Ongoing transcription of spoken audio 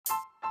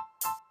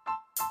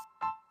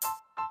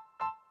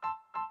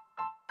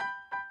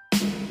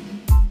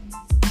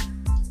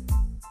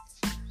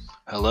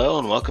Hello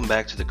and welcome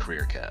back to the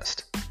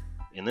CareerCast.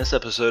 In this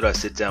episode, I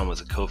sit down with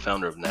the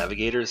co-founder of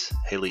Navigators,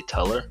 Haley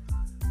Tuller.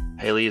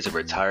 Haley is a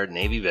retired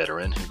Navy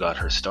veteran who got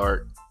her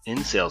start in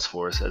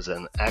Salesforce as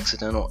an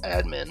accidental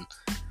admin,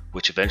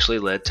 which eventually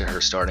led to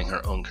her starting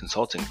her own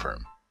consulting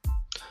firm.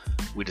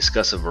 We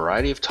discuss a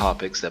variety of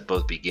topics that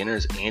both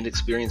beginners and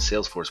experienced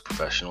Salesforce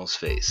professionals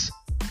face.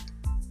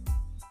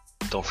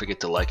 Don't forget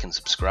to like and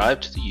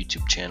subscribe to the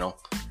YouTube channel,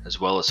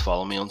 as well as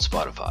follow me on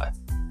Spotify.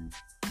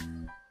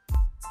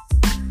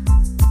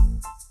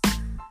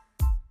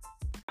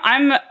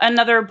 I'm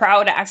another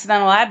proud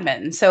accidental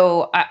admin.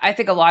 So I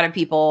think a lot of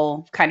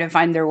people kind of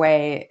find their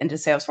way into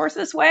Salesforce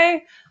this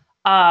way.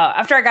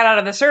 After I got out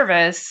of the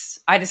service,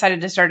 I decided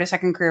to start a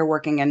second career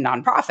working in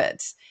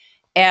nonprofits.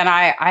 And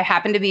I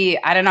happened to be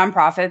at a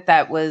nonprofit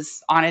that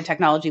was on a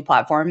technology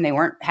platform they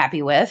weren't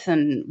happy with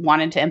and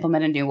wanted to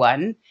implement a new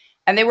one.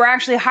 And they were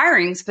actually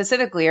hiring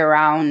specifically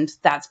around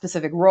that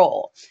specific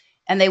role.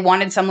 And they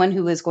wanted someone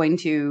who was going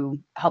to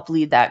help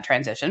lead that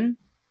transition.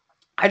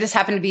 I just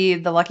happened to be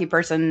the lucky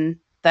person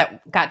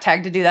that got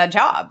tagged to do that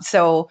job.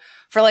 So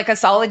for like a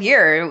solid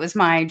year, it was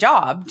my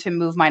job to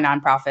move my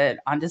nonprofit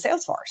onto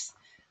Salesforce.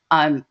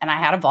 And I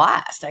had a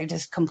blast. I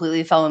just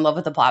completely fell in love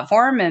with the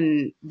platform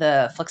and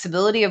the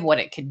flexibility of what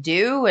it could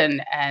do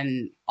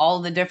and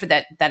all the different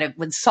that it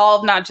would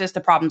solve not just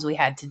the problems we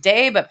had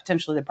today, but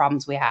potentially the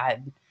problems we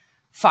had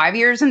 5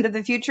 years into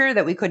the future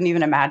that we couldn't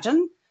even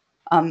imagine.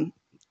 And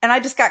I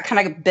just got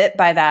kind of bit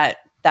by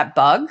that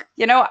bug.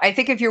 You know, I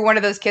think if you're one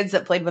of those kids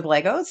that played with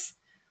Legos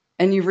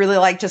and you really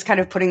like just kind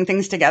of putting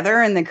things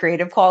together and the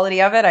creative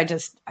quality of it,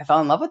 I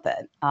fell in love with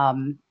it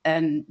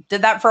and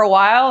did that for a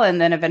while and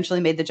then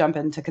eventually made the jump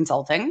into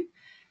consulting.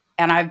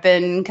 And I've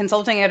been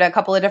consulting at a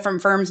couple of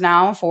different firms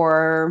now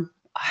for,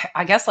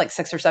 I guess, like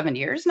 6 or 7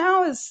 years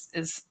now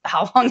is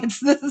how long this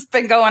has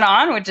been going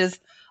on, which is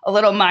a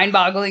little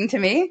mind-boggling to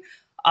me.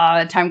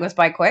 Time goes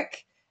by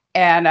quick.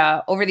 And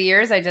over the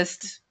years, I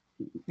just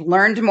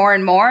learned more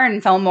and more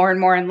and fell more and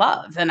more in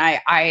love. And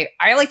I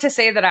like to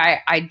say that I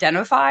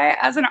identify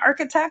as an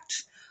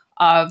architect,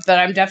 but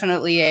I'm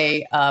definitely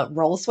a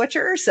role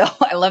switcher. So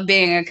I love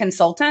being a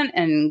consultant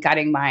and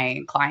guiding my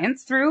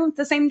clients through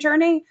the same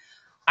journey.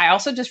 I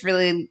also just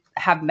really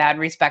have mad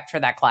respect for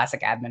that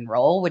classic admin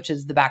role, which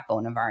is the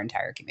backbone of our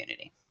entire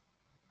community.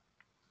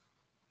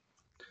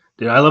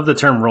 Dude, I love the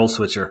term role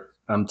switcher.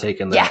 I'm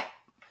taking that.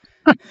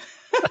 Yeah.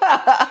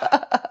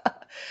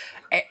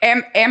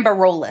 Amber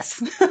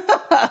rollless.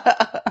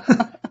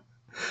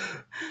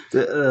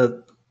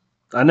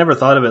 I never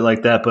thought of it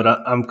like that, but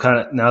I'm kind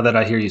of, now that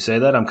I hear you say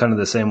that, I'm kind of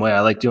the same way.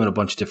 I like doing a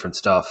bunch of different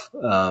stuff.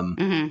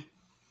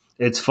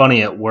 It's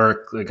funny at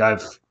work. Like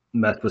I've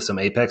messed with some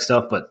Apex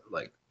stuff, but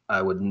like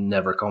I would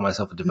never call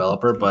myself a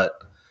developer. But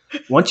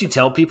once you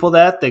tell people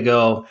that, they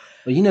go,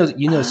 well, you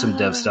know some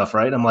dev stuff,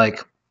 right? I'm like,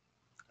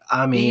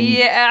 as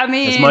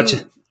much.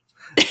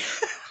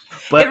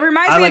 But it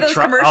reminds me of those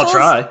commercials. I'll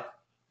try.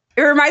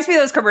 It reminds me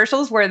of those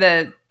commercials where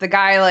the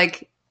guy,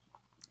 like,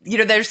 you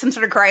know, there's some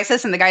sort of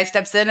crisis and the guy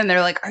steps in and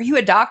they're like, "Are you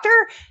a doctor?"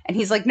 And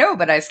he's like, "No,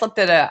 but I slept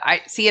at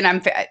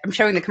I'm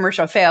showing the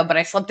commercial failed, but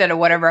I slept at a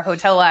whatever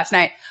hotel last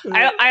night."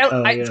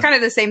 It's kind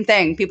of the same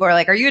thing. People are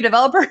like, "Are you a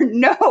developer?"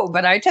 No,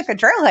 but I took a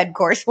Trailhead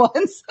course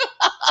once.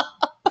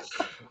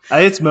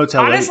 It's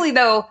Motel 8. Honestly,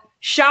 though,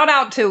 shout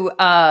out to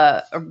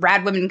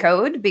Rad Women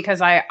Code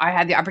because I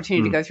had the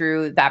opportunity to go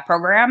through that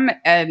program,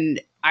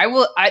 and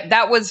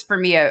that was for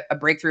me a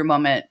breakthrough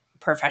moment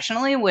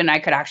professionally when I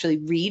could actually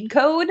read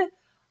code.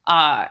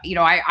 I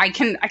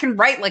can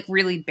write like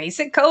really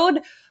basic code,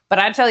 but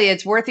I tell you,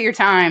 it's worth your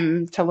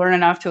time to learn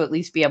enough to at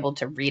least be able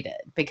to read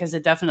it because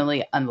it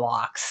definitely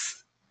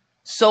unlocks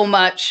so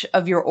much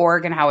of your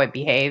org and how it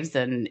behaves.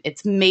 And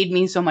it's made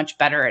me so much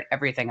better at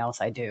everything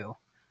else I do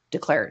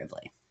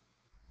declaratively.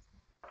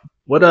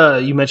 What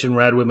you mentioned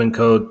Rad Women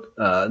Code.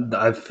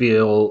 I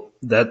feel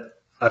that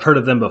I've heard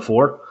of them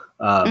before.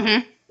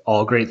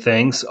 All great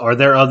things. Are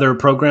there other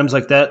programs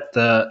like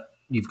that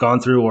you've gone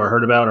through or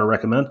heard about or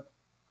recommend?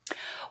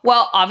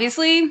 Well,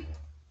 obviously,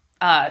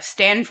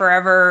 Stand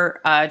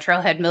Forever,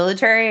 Trailhead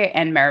Military,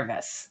 and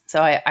Merivis.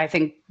 So I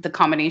think the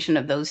combination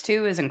of those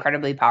two is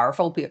incredibly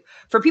powerful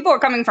for people who are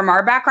coming from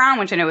our background,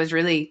 which I know is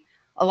really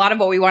a lot of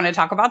what we want to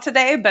talk about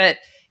today. But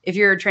if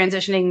you're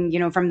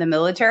transitioning, from the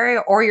military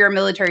or you're a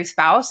military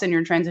spouse and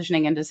you're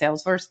transitioning into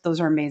Salesforce,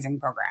 those are amazing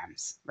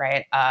programs,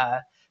 right?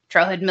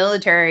 Trailhead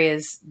Military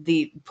is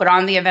put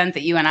on the event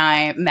that you and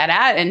I met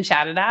at and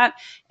chatted at.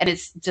 And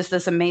it's just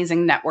this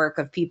amazing network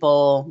of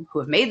people who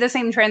have made the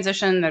same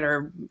transition that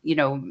are,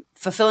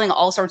 fulfilling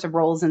all sorts of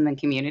roles in the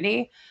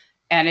community.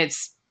 And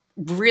it's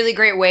really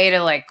great way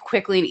to like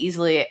quickly and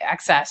easily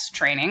access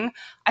training.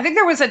 I think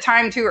there was a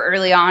time too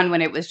early on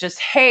when it was just,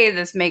 hey,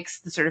 this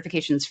makes the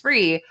certifications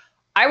free.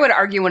 I would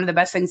argue one of the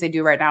best things they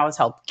do right now is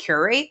help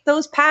curate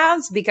those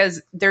paths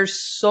because there's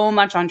so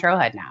much on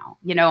Trailhead now.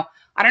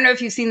 I don't know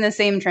if you've seen the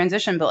same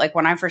transition, but like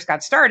when I first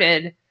got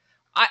started,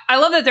 I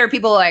love that there are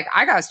people like,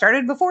 I got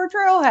started before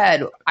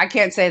Trailhead. I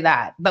can't say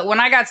that. But when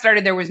I got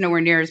started, there was nowhere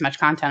near as much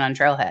content on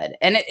Trailhead.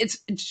 And it's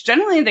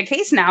generally the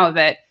case now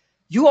that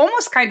you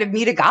almost kind of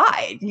need a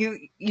guide.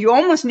 You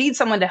almost need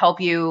someone to help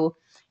you.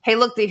 Hey,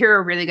 look, here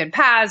are really good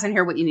paths, and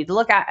here are what you need to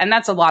look at. And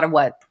that's a lot of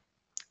what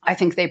I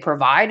think they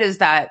provide, is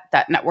that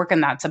network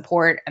and that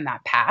support and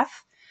that path.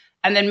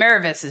 And then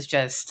Miravis is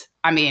just,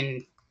 I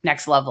mean,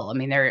 next level. I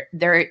mean,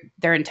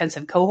 their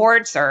intensive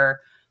cohorts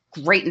are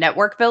great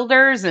network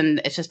builders,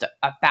 and it's just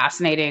a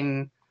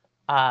fascinating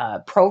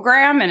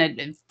program, and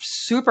it's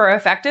super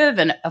effective,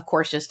 and of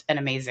course, just an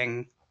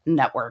amazing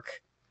network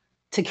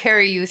to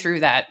carry you through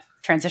that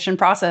transition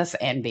process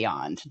and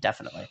beyond.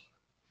 Definitely.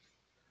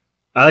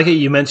 I like it.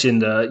 You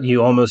mentioned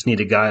you almost need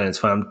a guidance.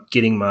 If I'm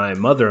getting my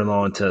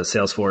mother-in-law into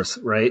Salesforce,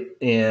 right?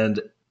 And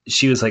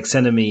she was like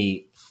sending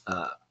me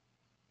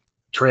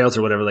trails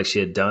or whatever, like she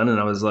had done, and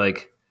I was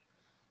like,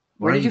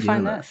 "Where did you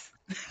find this?"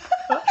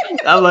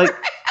 I'm like,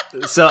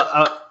 so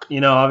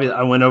obviously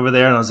I went over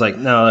there and I was like,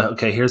 no,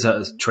 okay, here's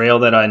a trail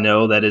that I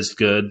know that is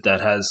good,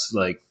 that has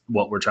like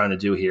what we're trying to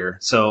do here.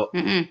 So,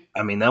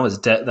 I mean, that was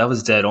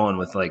dead on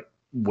with like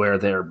where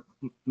they're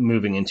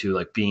moving into,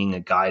 like being a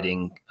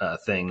guiding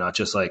thing, not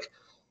just like,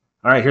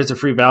 all right, here's a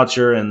free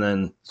voucher. And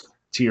then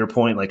to your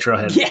point, like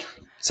Trailhead,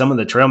 some of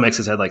the trail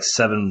mixes had like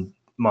 7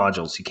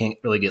 modules. You can't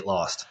really get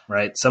lost,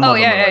 right? Some of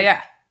them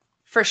yeah,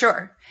 for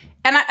sure.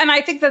 And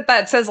I think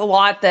that says a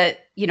lot, that,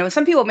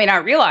 some people may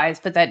not realize,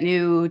 but that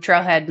new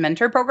Trailhead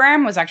Mentor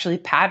program was actually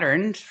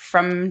patterned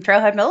from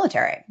Trailhead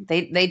Military.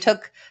 They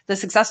took the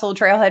successful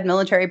Trailhead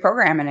Military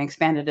program and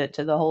expanded it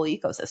to the whole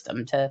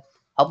ecosystem to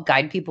help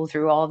guide people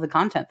through all of the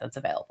content that's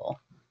available.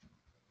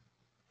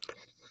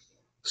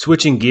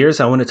 Switching gears,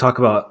 I want to talk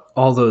about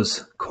all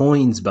those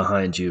coins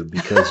behind you,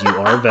 because you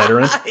are a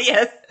veteran.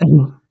 Yes.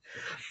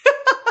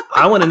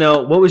 I want to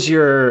know, what was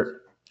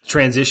your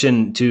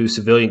transition to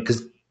civilian?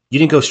 Because you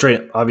didn't go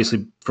straight,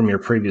 obviously, from your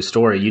previous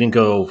story. You didn't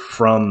go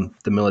from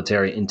the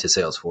military into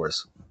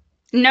Salesforce.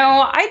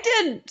 No, I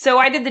did. So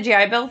I did the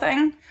GI Bill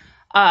thing.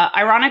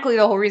 Ironically,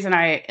 the whole reason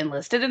I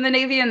enlisted in the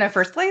Navy in the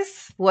first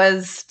place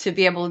was to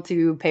be able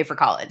to pay for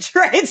college,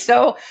 right?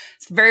 So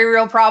it's a very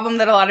real problem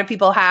that a lot of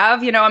people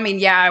have.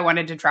 I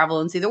wanted to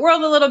travel and see the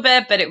world a little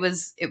bit, but it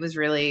was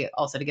really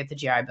also to get the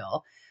GI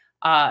Bill.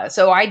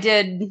 So I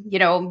did,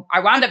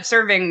 I wound up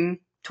serving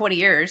 20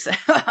 years,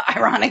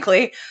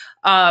 ironically.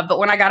 But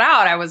when I got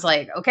out, I was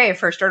like, okay,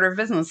 first order of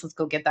business, let's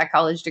go get that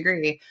college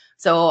degree.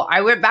 So I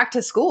went back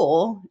to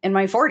school in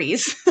my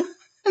 40s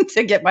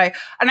to get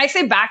and I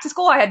say back to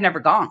school, I had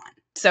never gone.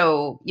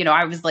 So,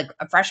 I was like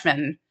a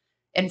freshman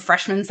in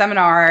freshman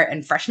seminar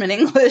and freshman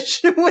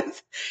English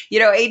with,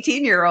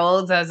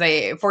 18-year-olds as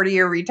a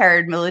 40-year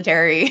retired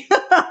military,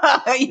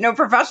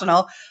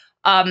 professional.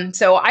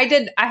 So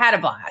I had a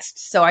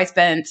blast. So I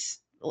spent,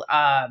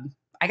 I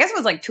guess it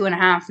was like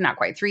 2.5, not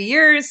quite 3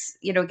 years,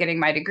 getting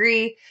my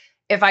degree.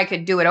 If I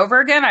could do it over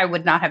again, I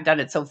would not have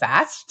done it so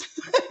fast.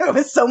 It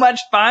was so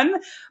much fun.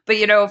 But,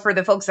 for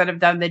the folks that have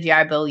done the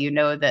GI Bill,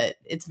 that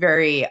it's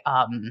very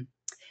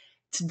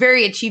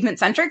achievement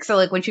centric. So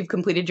like once you've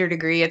completed your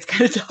degree, it's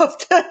kind of tough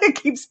to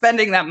keep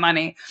spending that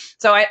money.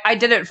 So I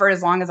did it for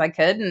as long as I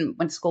could and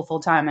went to school full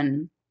time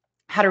and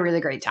had a really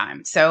great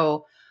time.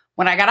 So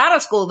when I got out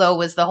of school, though,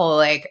 was the whole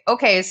like,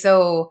 okay,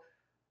 so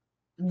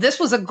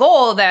this was a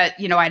goal that,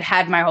 I'd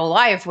had my whole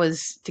life,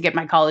 was to get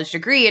my college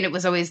degree. And it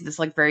was always this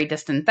like very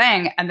distant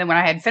thing. And then when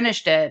I had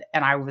finished it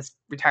and I was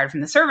retired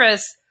from the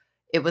service,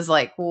 it was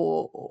like,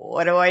 well,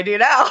 what do I do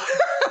now?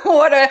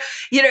 You're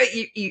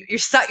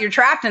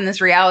trapped in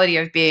this reality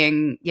of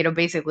being,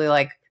 basically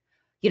like,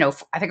 I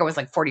think I was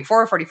like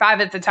 44, 45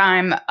 at the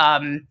time.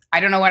 I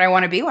don't know what I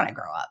want to be when I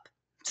grow up.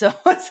 So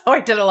I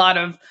did a lot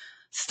of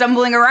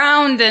stumbling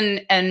around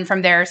and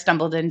from there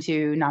stumbled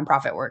into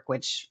nonprofit work,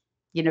 which,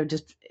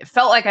 just it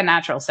felt like a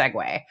natural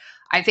segue.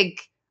 I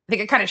think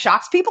it kind of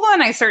shocks people.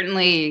 And I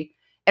certainly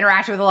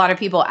interact with a lot of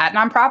people at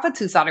nonprofits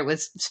who thought it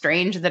was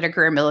strange that a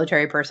career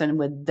military person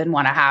would then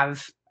want to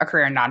have a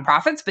career in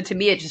nonprofits. But to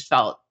me, it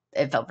felt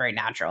very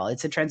natural.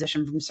 It's a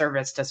transition from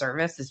service to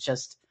service. It's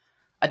just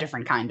a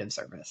different kind of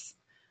service.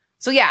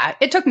 So yeah,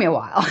 it took me a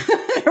while.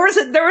 there was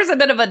a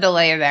bit of a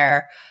delay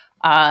there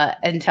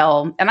and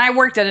I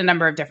worked at a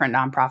number of different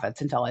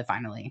nonprofits until I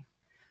finally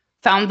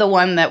found the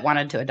one that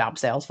wanted to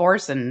adopt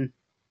Salesforce. And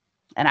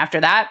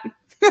after that,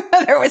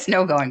 there was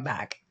no going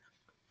back.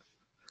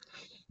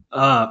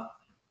 I've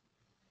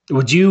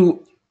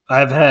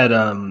had,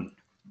 I'm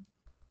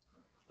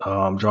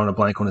drawing a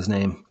blank on his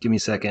name. Give me a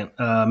second.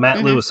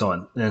 Matt Lewis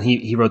on, and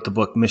he wrote the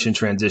book Mission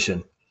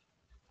Transition.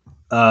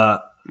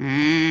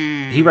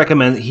 He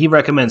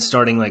recommends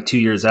starting like 2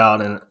 years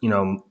out. And,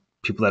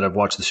 people that have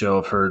watched the show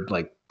have heard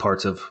like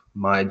parts of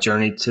my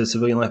journey to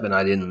civilian life, and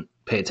I didn't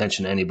pay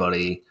attention to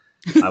anybody.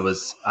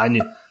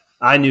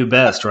 I knew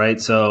best. Right.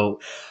 So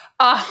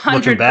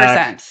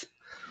 100%.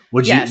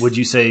 Would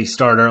you say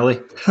start early?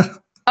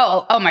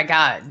 Oh my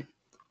God.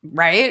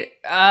 Right.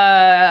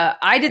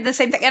 I did the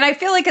same thing. And I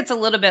feel like it's a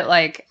little bit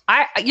like,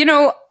 I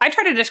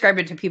try to describe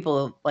it to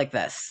people like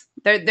this.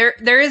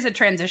 There is a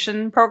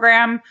transition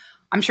program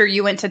I'm sure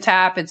you went to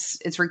TAP.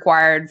 It's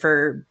required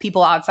for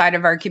people outside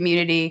of our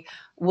community.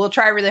 We'll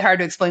try really hard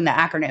to explain the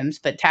acronyms,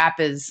 but TAP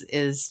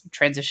is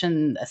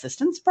Transition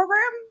Assistance Program,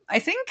 I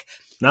think.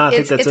 No, I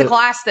think that's It's a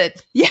class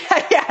that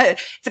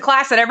it's a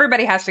class that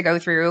everybody has to go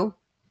through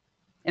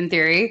in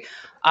theory,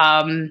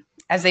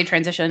 as they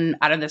transition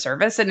out of the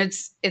service. And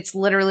it's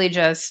literally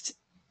just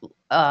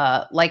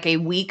like a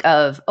week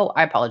of, oh,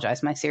 I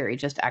apologize, my Siri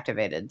just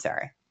activated.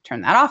 Sorry,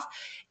 turn that off.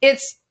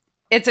 It's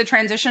a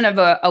transition of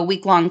a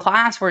week-long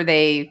class where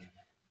they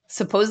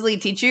supposedly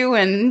teach you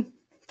in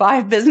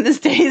 5 business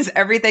days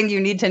everything you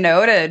need to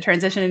know to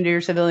transition into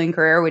your civilian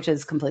career, which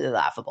is completely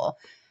laughable.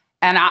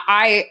 And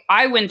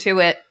I went to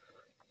it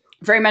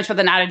very much with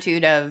an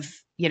attitude of,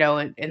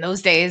 in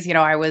those days,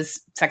 I was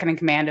second in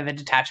command of a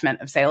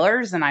detachment of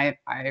sailors, and I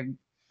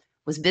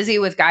was busy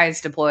with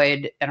guys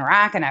deployed in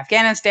Iraq and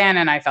Afghanistan,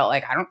 and I felt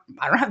like I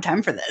don't have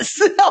time for this.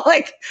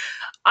 Like,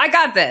 I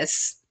got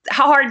this.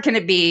 How hard can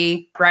it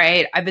be,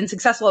 right? I've been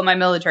successful in my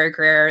military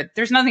career.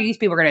 There's nothing these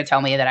people are going to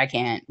tell me that I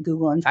can't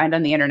Google and find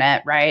on the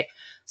internet, right?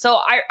 So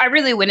I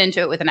really went into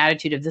it with an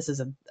attitude of, this is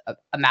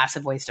a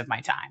massive waste of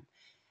my time.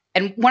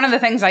 And one of the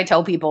things I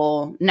tell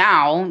people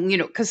now,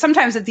 because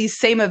sometimes at these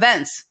same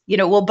events,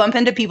 we'll bump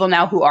into people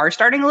now who are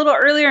starting a little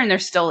earlier and they're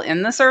still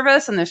in the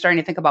service and they're starting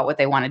to think about what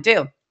they want to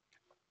do.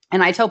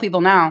 And I tell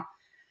people now,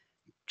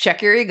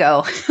 check your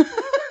ego.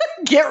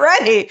 Get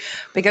ready,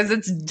 because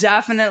it's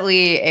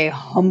definitely a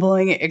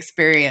humbling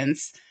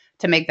experience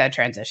to make that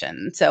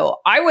transition. So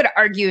I would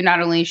argue,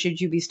 not only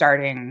should you be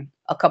starting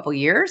a couple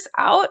years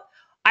out,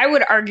 I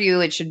would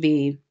argue it should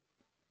be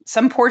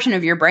some portion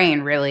of your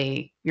brain,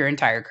 really your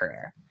entire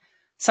career.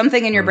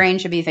 Something in your brain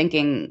should be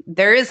thinking,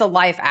 there is a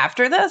life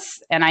after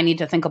this, and I need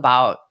to think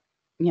about,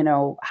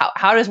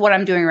 how does what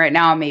I'm doing right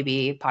now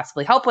maybe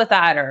possibly help with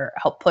that, or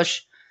help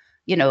push,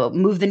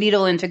 move the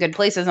needle into good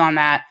places on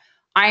that.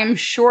 I'm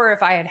sure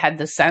if I had had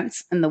the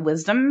sense and the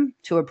wisdom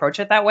to approach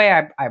it that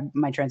way,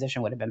 my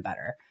transition would have been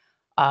better.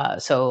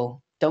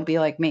 So don't be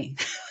like me.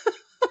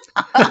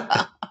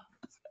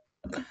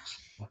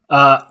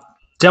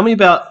 Tell me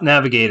about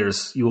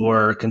Navigators,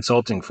 your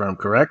consulting firm,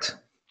 correct?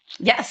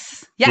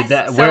 Yes.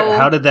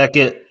 How did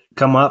that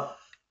come up?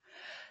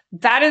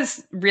 That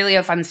is really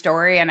a fun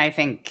story. And I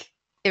think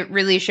it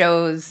really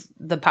shows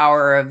the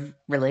power of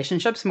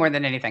relationships more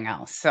than anything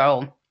else.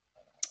 So,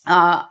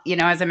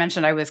 as I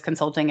mentioned, I was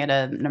consulting at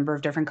a number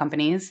of different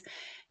companies.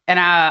 And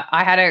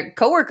I had a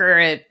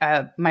coworker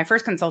at my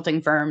first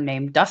consulting firm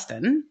named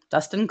Dustin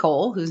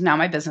Cole, who's now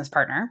my business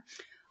partner,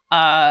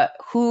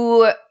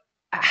 who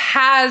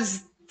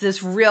has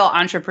this real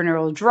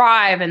entrepreneurial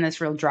drive and this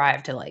real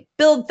drive to like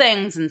build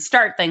things and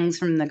start things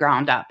from the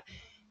ground up.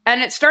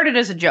 And it started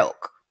as a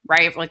joke,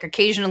 right? Like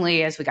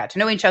occasionally as we got to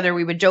know each other,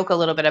 we would joke a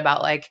little bit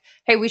about like,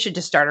 hey, we should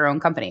just start our own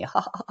company.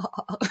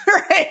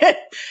 Right?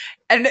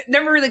 And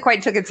never really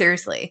quite took it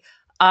seriously.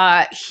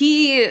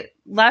 He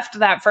left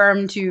that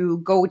firm to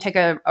go take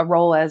a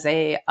role as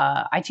a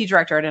IT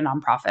director at a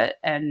nonprofit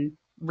and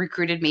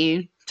recruited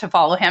me to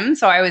follow him.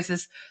 So I was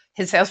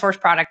his Salesforce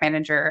product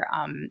manager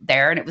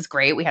there, and it was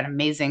great. We had an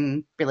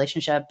amazing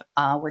relationship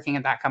working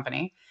at that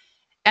company.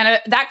 And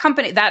that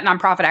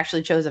nonprofit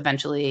actually chose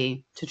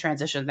eventually to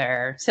transition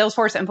their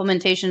Salesforce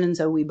implementation. And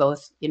so we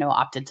both,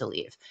 opted to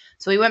leave.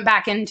 So we went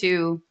back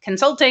into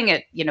consulting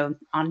at,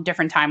 on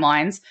different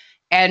timelines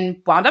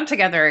and wound up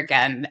together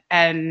again.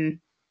 And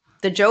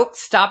the joke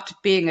stopped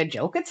being a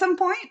joke at some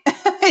point.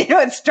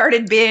 It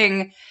started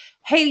being,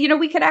 hey,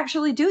 we could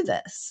actually do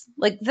this.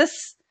 Like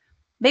this,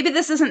 maybe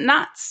this isn't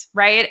nuts,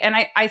 right? And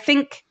I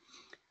think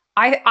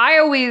I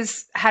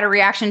always had a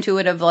reaction to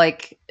it of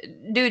like,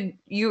 dude,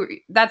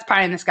 that's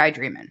pie in the sky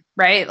dreaming,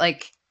 right?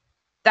 Like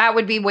that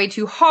would be way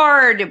too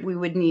hard. We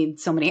would need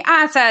so many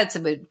assets,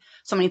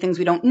 so many things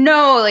we don't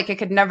know. Like it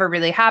could never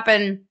really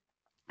happen.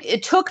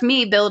 It took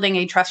me building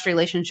a trust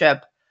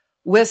relationship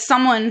with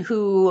someone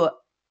who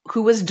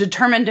was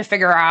determined to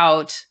figure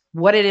out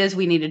what it is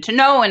we needed to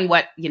know and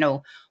what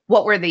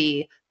were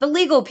the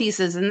legal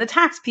pieces and the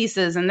tax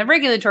pieces and the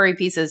regulatory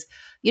pieces,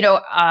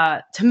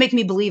 to make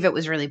me believe it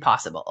was really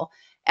possible.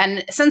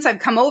 And since I've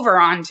come over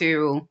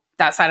onto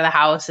that side of the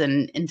house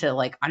and into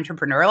like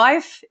entrepreneur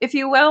life, if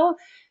you will,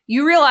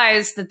 you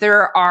realize that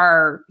there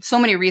are so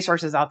many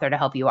resources out there to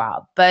help you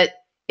out. But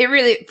it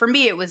really, for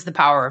me, it was the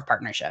power of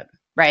partnership,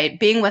 right?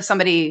 Being with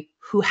somebody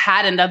who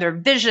had another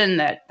vision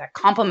that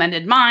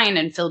complemented mine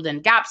and filled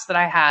in gaps that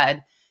I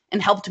had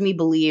and helped me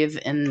believe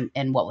in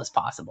what was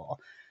possible.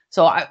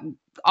 So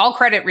all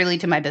credit really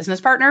to my business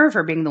partner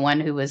for being the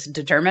one who was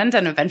determined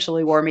and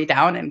eventually wore me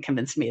down and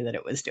convinced me that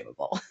it was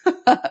doable.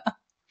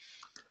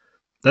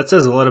 That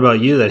says a lot about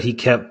you that he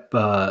kept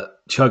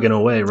chugging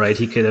away, right?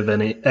 He could have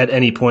at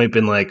any point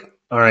been like,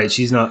 all right,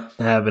 she's not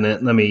having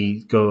it. Let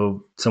me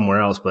go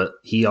somewhere else. But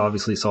he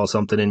obviously saw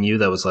something in you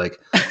that was like,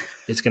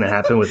 it's going to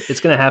happen with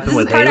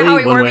Haley. How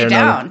he wore me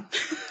down.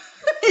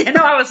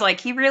 I was like,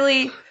 he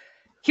really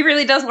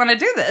does want to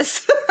do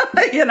this,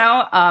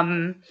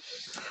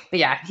 But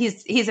yeah,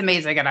 he's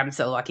amazing, and I'm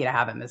so lucky to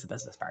have him as a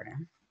business partner.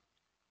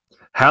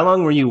 How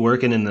long were you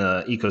working in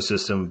the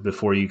ecosystem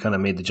before you kind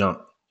of made the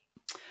jump?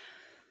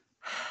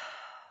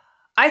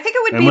 I think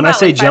it would And be when I about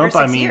say like 5 or jump,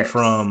 I 6 mean years.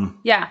 from,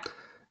 Yeah.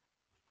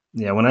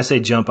 yeah, when I say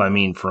jump, I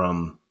mean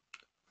from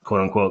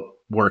quote unquote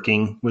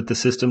working with the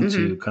system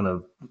Mm-hmm. to kind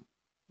of,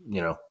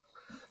 you know,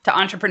 To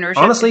entrepreneurship, if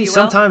honestly, you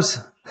will.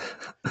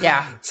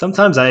 Yeah.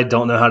 sometimes I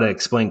don't know how to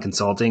explain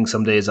consulting.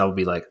 Some days I'll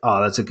be like,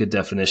 oh, that's a good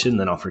definition.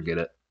 Then I'll forget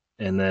it.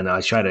 And then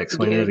I try to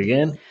explain it Dude.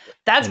 again.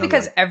 That's And I'm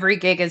because like, every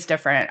gig is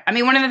different. I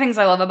mean, one of the things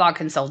I love about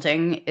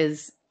consulting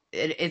is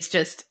it's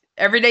just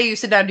every day you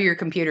sit down to your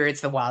computer,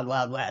 it's the wild,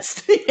 wild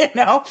west.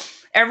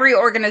 Every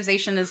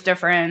organization is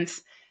different.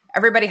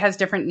 Everybody has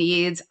different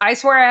needs. I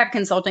swear I have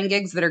consulting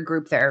gigs that are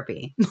group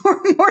therapy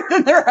more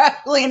than they're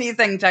actually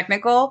anything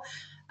technical.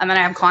 And then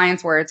I have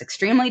clients where it's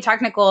extremely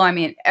technical. I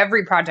mean,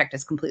 every project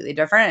is completely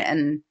different.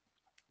 And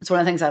it's one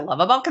of the things I love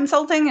about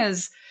consulting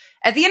is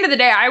at the end of the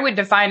day, I would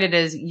define it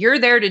as you're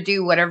there to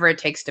do whatever it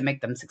takes to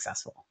make them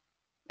successful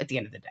at the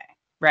end of the day,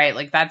 right?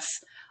 Like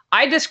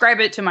I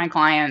describe it to my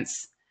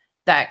clients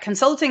that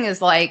consulting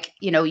is like,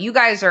 you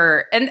guys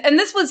are, and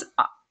this was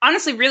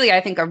honestly really,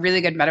 I think a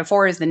really good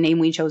metaphor is the name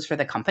we chose for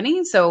the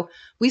company. So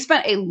we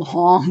spent a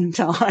long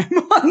time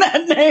on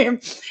that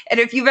name. And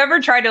if you've ever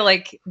tried to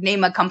like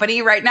name a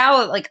company right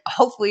now, like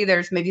hopefully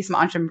there's maybe some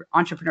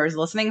entrepreneurs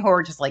listening who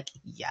are just like,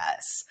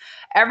 yes,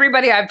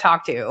 everybody I've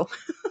talked to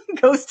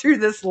goes through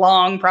this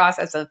long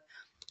process of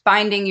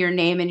finding your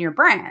name and your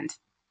brand.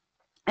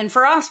 And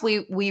for us,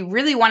 we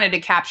really wanted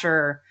to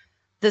capture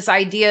this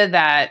idea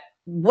that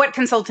what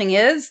consulting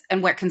is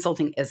and what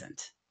consulting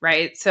isn't,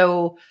 right?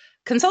 So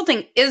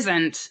consulting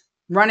isn't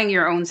running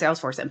your own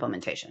Salesforce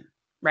implementation,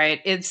 right?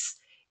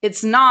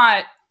 It's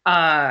not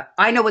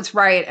I know what's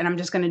right and I'm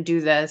just going to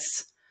do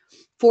this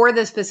for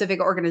this specific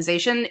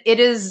organization. It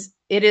is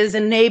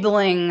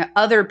enabling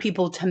other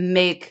people to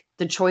make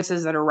the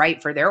choices that are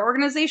right for their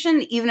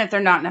organization, even if they're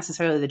not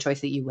necessarily the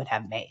choice that you would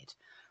have made,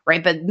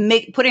 right? But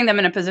putting them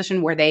in a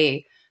position where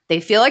they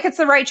feel like it's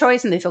the right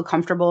choice and they feel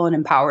comfortable and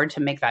empowered to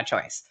make that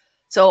choice.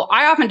 So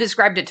I often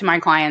described it to my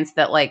clients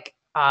that like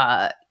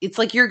it's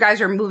like your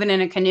guys are moving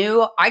in a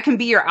canoe. I can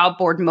be your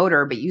outboard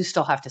motor, but you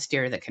still have to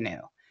steer the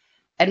canoe.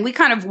 And we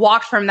kind of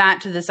walked from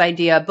that to this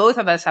idea. Both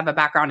of us have a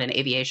background in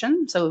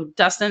aviation. So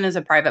Dustin is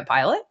a private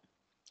pilot,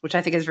 which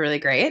I think is really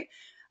great.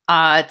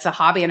 It's a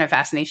hobby and a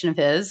fascination of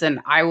his. And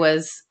I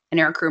was an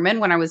air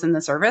crewman when I was in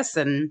the service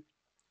and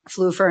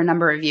flew for a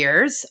number of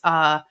years.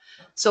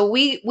 So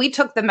we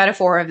took the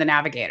metaphor of the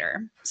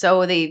navigator.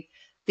 So the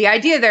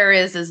idea there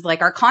is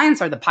like our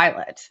clients are the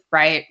pilot,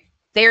 right?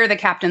 They are the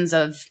captains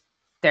of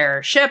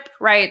their ship,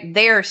 right?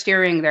 They are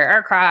steering their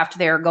aircraft.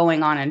 They are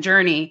going on a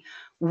journey.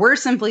 We're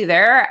simply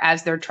there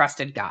as their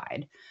trusted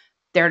guide,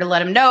 there to let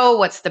them know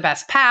what's the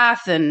best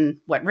path and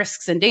what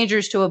risks and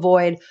dangers to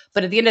avoid.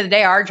 But at the end of the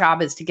day, our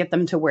job is to get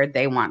them to where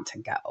they want to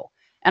go.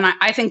 And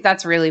I think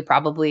that's really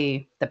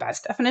probably the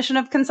best definition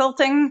of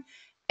consulting.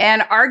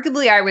 And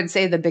arguably, I would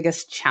say the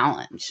biggest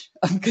challenge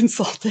of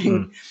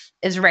consulting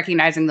is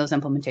recognizing those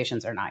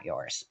implementations are not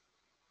yours.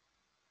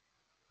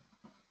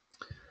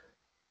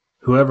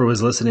 whoever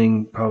was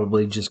listening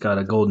probably just got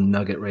a golden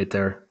nugget right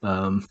there.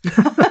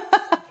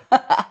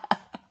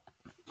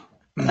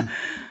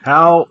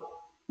 How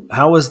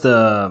was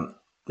the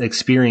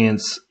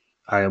experience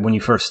when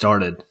you first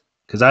started?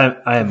 Because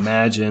I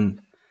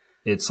imagine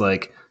it's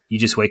like you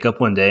just wake up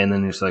one day and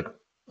then you're just like,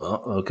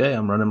 oh, okay,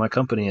 I'm running my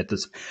company at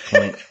this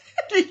point.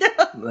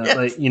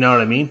 Like, you know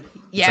what I mean?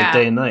 Yeah. It's like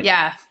day and night.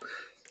 Yeah.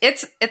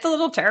 It's a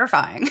little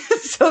terrifying.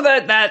 So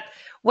that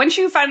once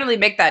you finally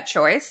make that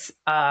choice,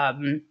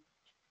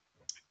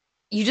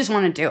 you just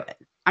want to do it.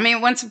 I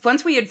mean,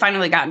 once we had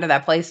finally gotten to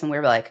that place and we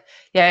were like,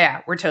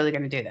 yeah, we're totally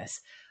going to do this.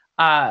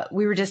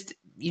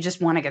 You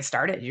just want to get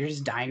started. You're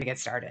just dying to get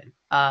started.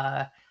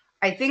 I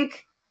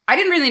think I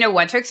didn't really know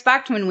what to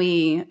expect when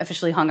we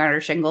officially hung out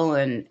our shingle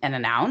and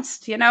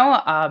announced,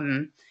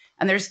 and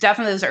there's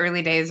definitely those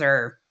early days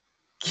are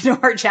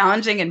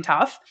challenging and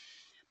tough.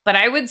 But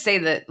I would say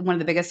that one of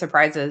the biggest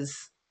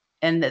surprises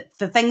and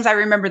the things I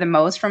remember the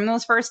most from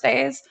those first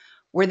days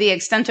were the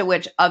extent to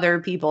which other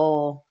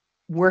people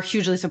were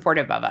hugely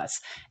supportive of us.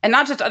 And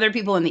not just other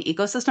people in the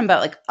ecosystem, but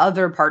like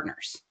other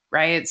partners,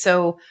 right?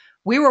 So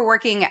we were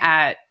working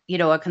at,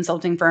 a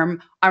consulting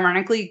firm,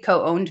 ironically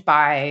co-owned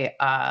by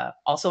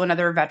also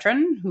another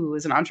veteran who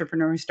was an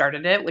entrepreneur who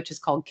started it, which is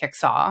called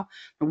Kicksaw.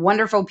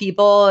 Wonderful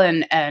people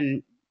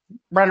and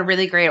run a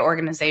really great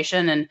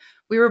organization. And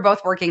we were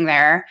both working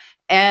there.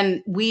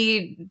 And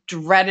we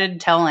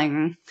dreaded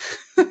telling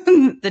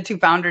the two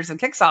founders of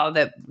Kicksaw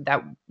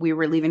that we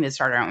were leaving to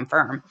start our own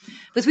firm,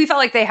 because we felt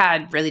like they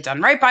had really done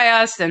right by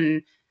us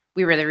and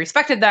we really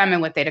respected them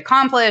and what they'd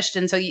accomplished.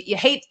 And so you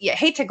hate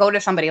to go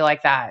to somebody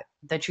like that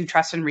you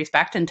trust and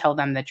respect and tell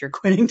them that you're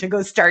quitting to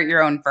go start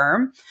your own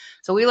firm.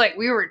 So we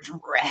were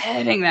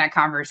dreading that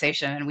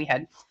conversation, and we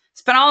had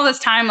spent all this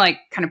time like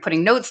kind of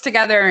putting notes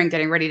together and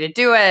getting ready to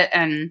do it.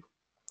 And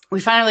we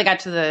finally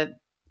got to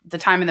the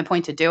time and the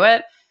point to do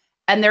it.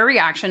 And their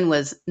reaction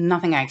was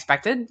nothing I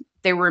expected.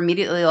 They were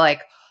immediately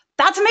like,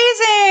 that's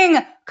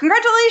amazing.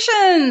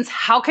 Congratulations.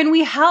 How can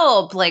we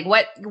help? Like,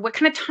 what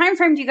kind of time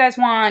frame do you guys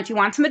want? Do you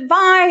want some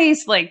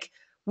advice? Like,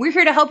 we're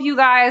here to help you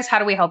guys. How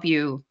do we help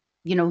you,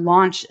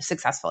 launch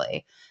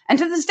successfully? And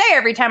to this day,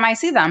 every time I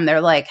see them,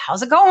 they're like,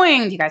 how's it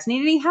going? Do you guys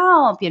need any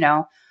help?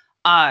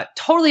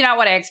 Totally not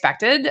what I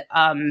expected.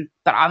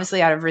 But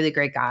obviously out of really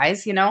great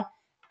guys.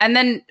 And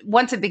then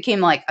once it became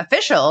like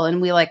official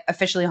and we like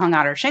officially hung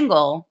out our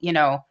shingle,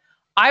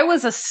 I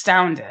was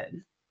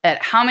astounded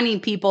at how many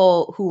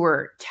people who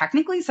were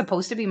technically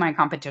supposed to be my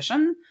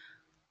competition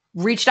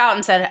reached out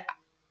and said,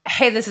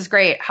 hey, this is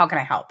great. How can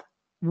I help?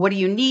 What do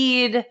you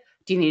need?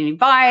 Do you need any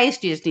advice?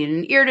 Do you just need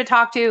an ear to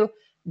talk to?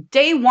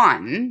 Day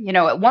one,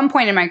 at one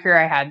point in my career,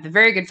 I had the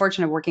very good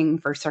fortune of working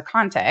for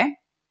Serconte,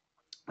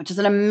 which is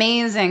an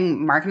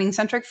amazing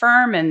marketing-centric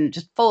firm and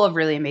just full of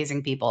really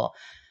amazing people.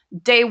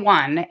 Day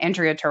one,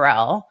 Andrea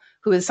Terrell,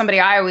 who is somebody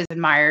I always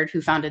admired,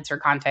 who founded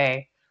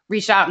Serconte,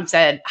 reached out and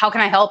said, how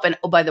can I help? And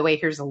oh, by the way,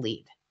 here's a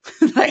lead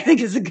that I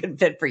think is a good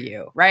fit for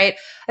you, right?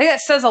 I think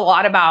that says a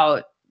lot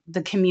about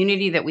the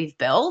community that we've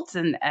built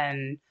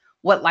and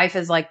what life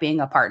is like being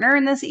a partner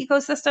in this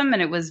ecosystem.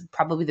 And it was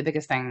probably the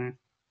biggest thing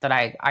that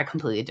I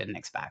completely didn't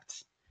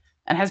expect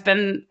and has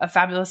been a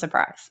fabulous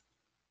surprise.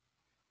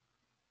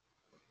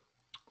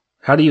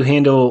 How do you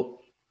handle,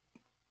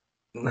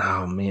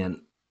 oh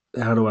man,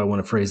 how do I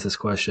want to phrase this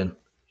question?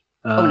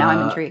 Now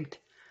I'm intrigued.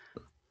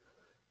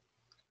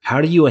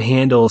 How do you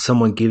handle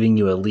someone giving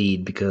you a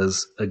lead?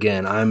 Because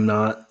again,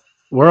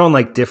 we're on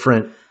like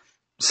different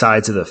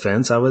sides of the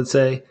fence, I would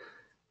say.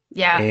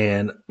 Yeah.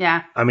 And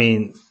yeah. I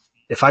mean,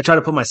 if I try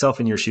to put myself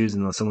in your shoes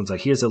and someone's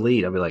like, here's a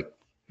lead, I'll be like,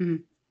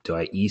 do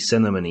I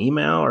send them an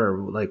email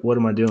or like, what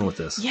am I doing with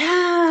this?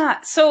 Yeah.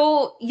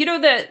 So,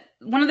 that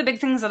one of the big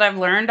things that I've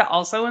learned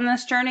also in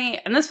this journey,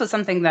 and this was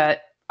something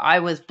that I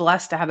was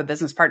blessed to have a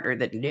business partner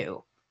that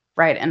knew,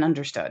 right, and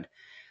understood.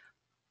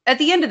 At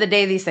the end of the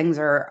day, these things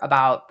are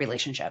about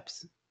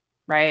relationships,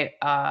 right?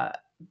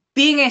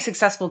 Being a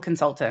successful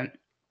consultant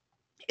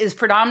is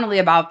predominantly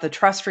about the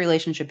trust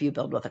relationship you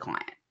build with a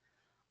client,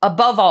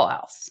 above all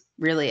else,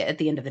 really, at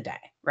the end of the day,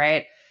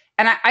 right?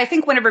 And I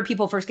think whenever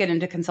people first get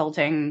into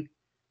consulting,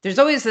 there's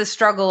always this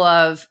struggle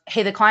of,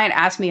 hey, the client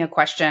asked me a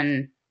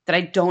question that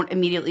I don't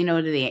immediately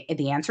know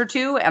the answer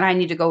to, and I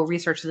need to go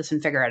research this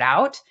and figure it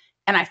out.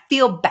 And I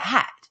feel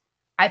bad.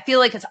 I feel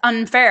like it's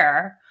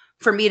unfair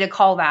for me to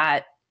call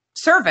that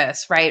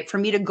service, right? For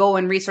me to go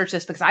and research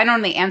this because I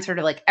don't know the answer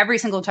to like every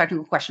single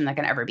technical question that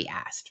can ever be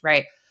asked,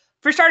 right?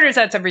 For starters,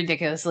 that's a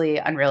ridiculously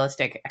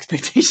unrealistic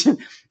expectation,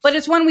 but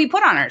it's one we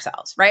put on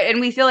ourselves, right?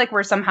 And we feel like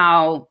we're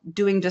somehow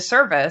doing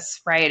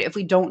disservice, right? If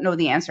we don't know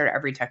the answer to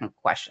every technical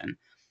question.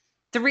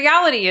 The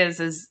reality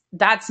is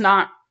that's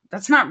not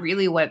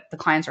really what the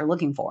clients are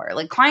looking for.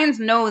 Like clients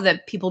know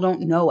that people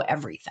don't know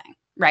everything,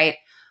 right?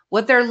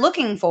 What they're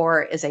looking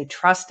for is a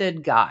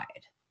trusted guide,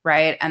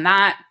 right? And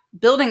that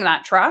building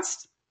that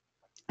trust,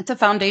 it's a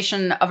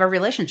foundation of a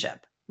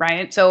relationship,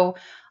 right? So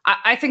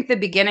I think the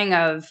beginning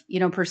of,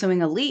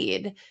 pursuing a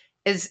lead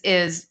is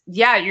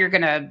you're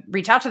going to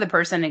reach out to the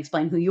person and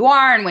explain who you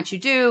are and what you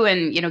do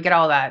and, get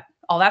all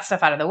that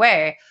stuff out of the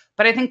way.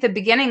 But I think the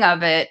beginning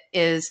of it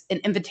is an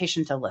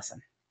invitation to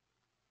listen,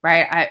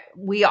 right?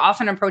 We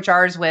often approach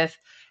ours with,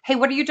 hey,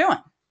 what are you doing?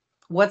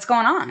 What's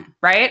going on,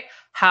 right?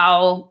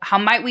 How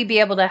might we be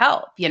able to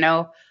help?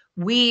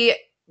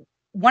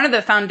 One of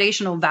the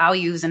foundational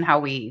values in how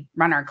we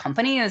run our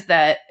company is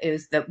that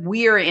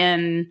we're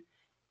in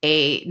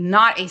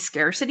not a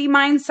scarcity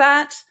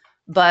mindset,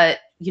 but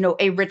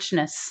a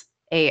richness,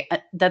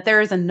 that there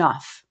is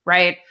enough,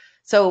 right?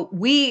 So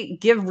we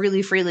give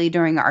really freely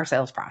during our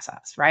sales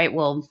process, right?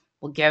 We'll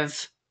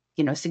give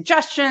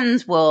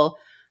suggestions, we'll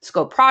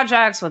scope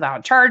projects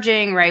without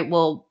charging, right?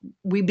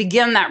 We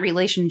begin that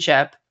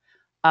relationship,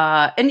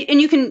 and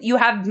you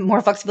have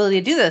more flexibility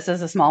to do this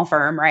as a small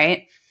firm,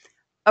 right?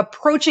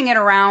 Approaching it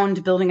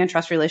around building a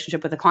trust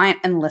relationship with a client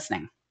and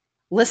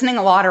listening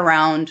a lot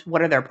around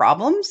what are their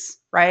problems,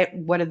 right?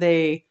 What are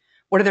they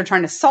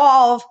trying to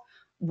solve?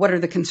 What are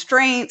the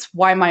constraints?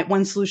 Why might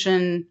one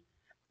solution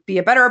be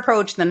a better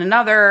approach than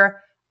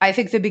another? I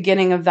think the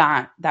beginning of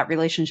that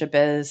relationship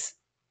is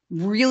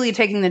really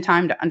taking the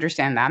time to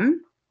understand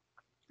them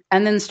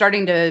and then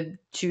starting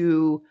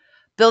to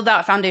build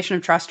that foundation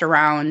of trust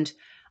around,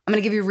 I'm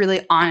going to give you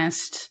really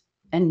honest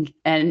and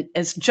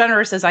as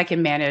generous as I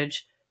can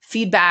manage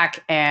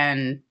feedback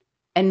and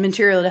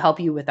material to help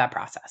you with that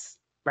process,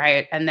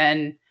 right? And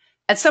then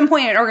at some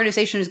point, an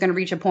organization is going to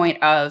reach a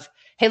point of,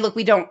 hey, look,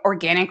 we don't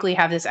organically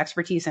have this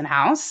expertise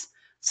in-house.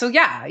 So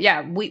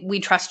we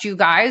trust you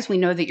guys. We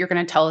know that you're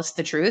going to tell us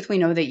the truth. We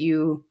know that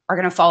you are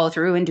going to follow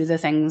through and do the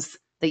things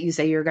that you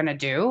say you're going to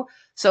do.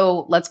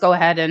 So let's go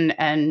ahead and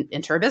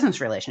enter a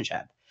business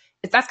relationship.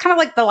 That's kind of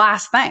like the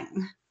last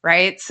thing,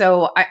 right?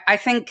 So I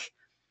think,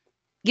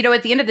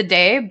 at the end of the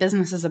day,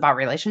 business is about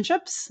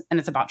relationships and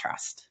it's about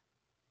trust.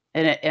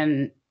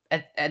 And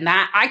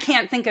that I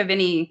can't think of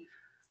any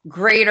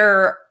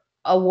greater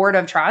award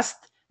of trust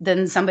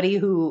than somebody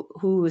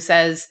who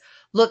says,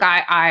 look,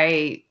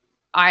 I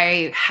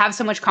have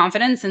so much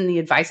confidence in the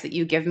advice that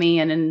you give me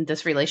and in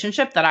this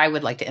relationship that I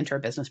would like to enter a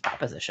business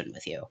proposition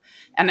with you.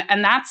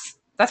 And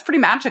That's pretty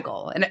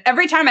magical. And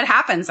every time it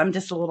happens, I'm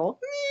just a little,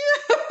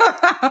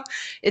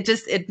 it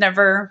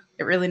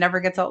really never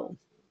gets old.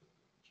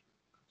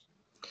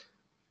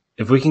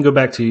 If we can go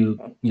back to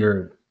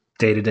your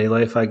day-to-day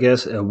life, I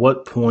guess, at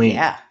what point,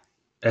 Yeah.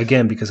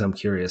 again, because I'm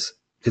curious,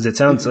 because it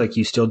sounds like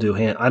you still do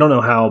I don't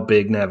know how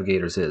big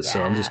Navigators is,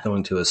 so I'm just Yeah.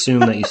 going to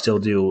assume that you still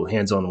do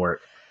hands-on work.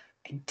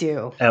 I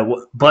do.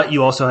 But you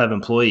Yes. also have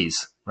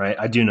employees, right?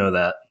 I do know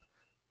that.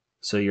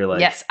 So you're like,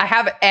 Yes, I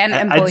have an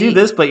I do employee.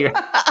 this, but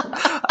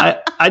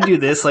I do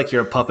this like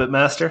you're a puppet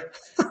master.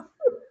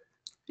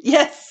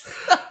 Yes.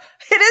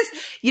 It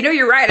is.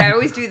 You're right. I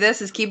always do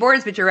this as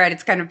keyboards, but you're right.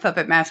 It's kind of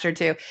puppet master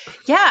too.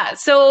 Yeah.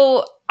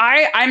 So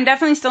I'm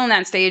definitely still in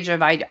that stage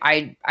of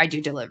I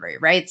do delivery,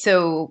 right?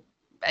 So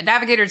at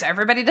Navigators,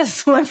 everybody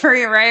does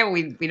delivery, right?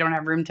 We don't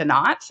have room to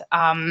not.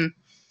 And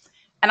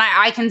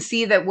I can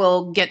see that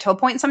we'll get to a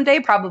point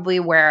someday probably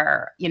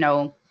where,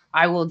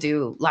 I will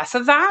do less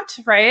of that,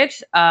 right?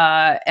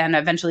 And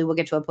eventually we'll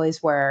get to a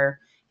place where,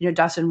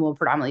 Dustin will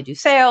predominantly do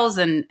sales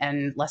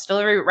and less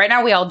delivery. Right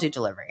now we all do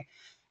delivery.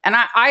 And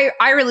I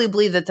really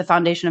believe that the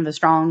foundation of a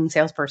strong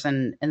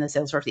salesperson in the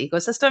Salesforce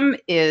ecosystem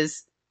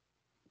is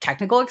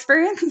technical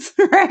experience,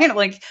 right?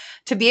 Like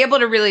to be able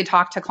to really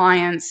talk to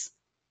clients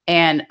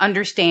and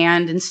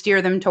understand and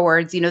steer them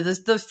towards,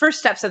 the first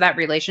steps of that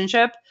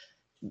relationship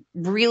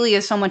really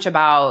is so much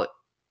about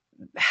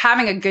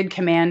having a good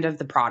command of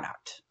the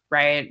product,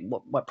 right?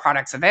 What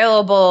product's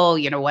available,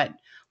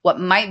 what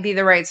might be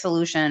the right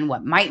solution,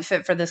 what might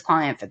fit for this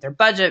client, fit their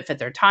budget, fit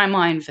their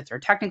timeline, fit their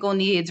technical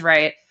needs,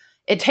 right?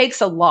 It takes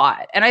a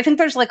lot. And I think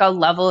there's like a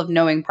level of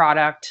knowing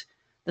product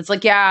that's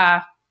like,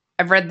 yeah,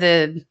 I've read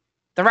the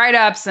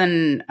write-ups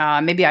and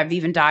maybe I've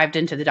even dived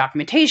into the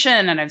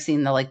documentation and I've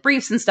seen the like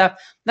briefs and stuff.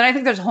 Then I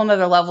think there's a whole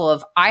nother level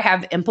of I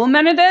have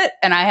implemented it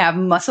and I have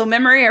muscle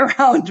memory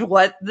around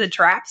what the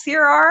traps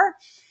here are.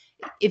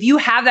 If you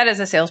have that as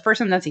a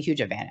salesperson, that's a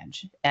huge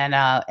advantage.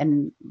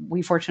 And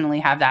we fortunately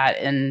have that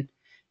in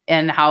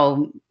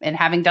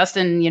having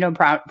Dustin,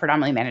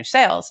 predominantly manage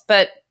sales.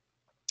 But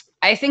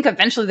I think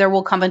eventually there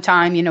will come a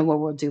time, where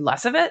we'll do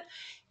less of it.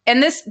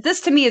 And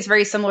this to me is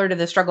very similar to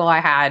the struggle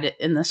I had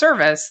in the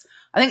service.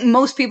 I think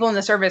most people in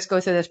the service go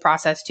through this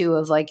process too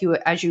of like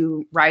as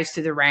you rise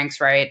through the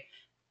ranks, right?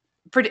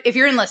 If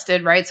you're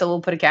enlisted, right? So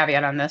we'll put a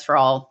caveat on this for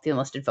all the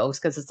enlisted folks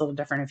because it's a little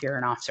different if you're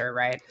an officer,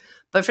 right?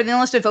 But for the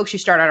enlisted folks, you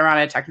start out around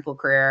a technical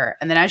career.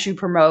 And then as you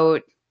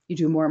promote, you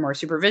do more and more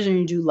supervision,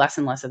 you do less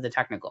and less of the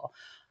technical.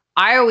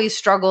 I always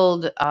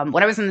struggled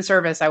when I was in the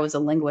service, I was a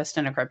linguist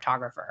and a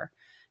cryptographer.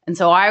 And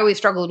so I always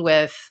struggled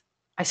with,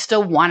 I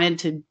still wanted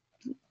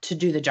to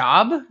do the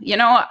job.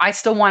 I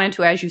still wanted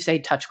to, as you say,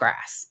 touch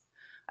grass.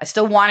 I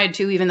still wanted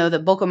to, even though the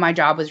bulk of my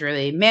job was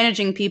really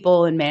managing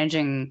people and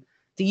managing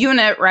the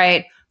unit,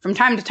 right? From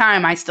time to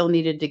time, I still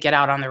needed to get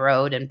out on the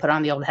road and put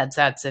on the old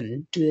headsets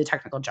and do the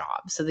technical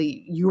job so that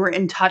you were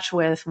in touch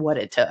with what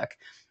it took.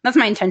 That's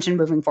my intention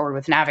moving forward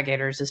with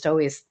Navigators is to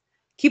always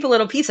keep a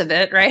little piece of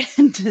it, right?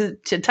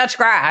 to touch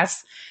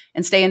grass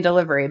and stay in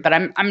delivery. But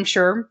I'm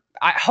sure,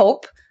 I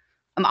hope,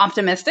 I'm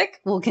optimistic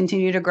we'll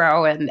continue to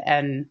grow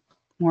and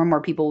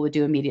more people will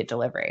do immediate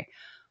delivery.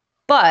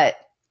 But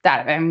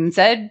that being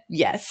said,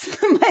 yes,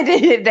 my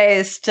day-to-day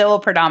is still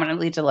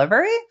predominantly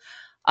delivery.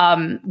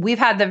 We've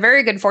had the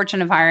very good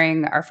fortune of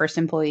hiring our first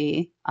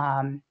employee.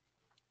 We're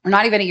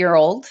not even a year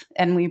old,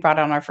 and we brought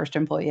on our first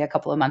employee a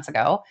couple of months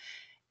ago.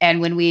 And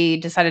when we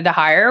decided to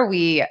hire,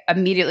 we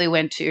immediately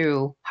went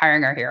to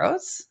hiring our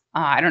heroes.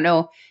 I don't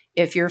know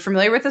if you're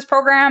familiar with this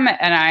program,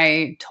 and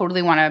I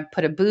totally want to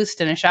put a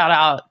boost and a shout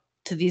out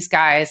to these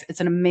guys.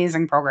 It's an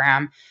amazing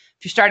program.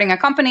 If you're starting a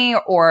company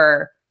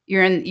or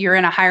you're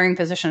in a hiring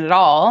position at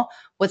all,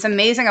 what's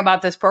amazing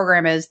about this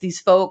program is these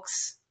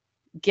folks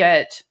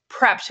get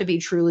prepped to be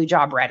truly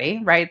job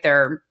ready, right?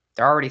 They're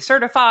already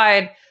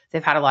certified.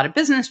 They've had a lot of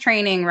business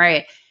training,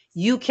 right?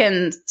 You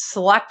can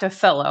select a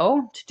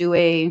fellow to do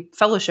a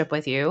fellowship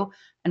with you.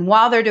 And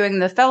while they're doing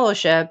the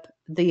fellowship,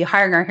 the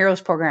Hiring Our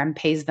Heroes program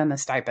pays them a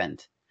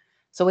stipend.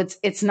 So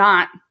it's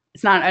not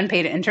an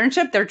unpaid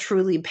internship. They're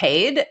truly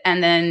paid.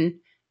 And then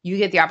you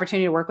get the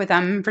opportunity to work with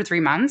them for 3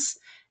 months.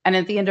 And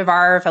at the end of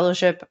our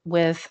fellowship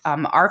with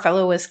our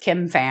fellow was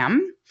Kim Pham.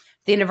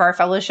 At the end of our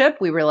fellowship,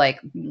 we were like,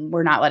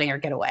 we're not letting her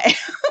get away.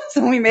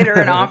 So we made her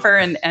an offer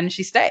and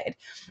she stayed.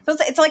 So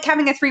it's like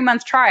having a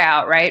 3-month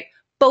tryout, right?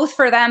 Both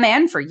for them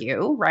and for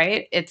you,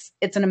 right? It's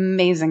an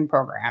amazing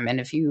program.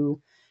 And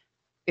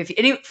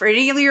for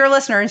any of your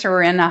listeners who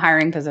are in a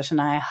hiring position,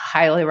 I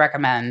highly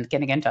recommend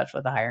getting in touch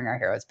with the Hiring Our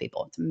Heroes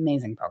people. It's an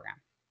amazing program.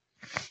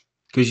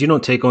 Because you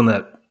don't take on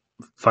that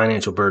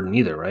financial burden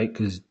either, right?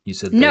 Because you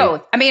said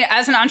no. I mean,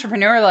 as an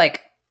entrepreneur,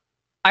 like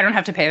I don't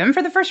have to pay them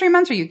for the first 3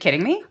 months. Are you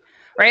kidding me?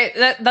 Right?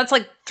 That's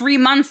like 3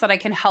 months that I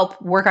can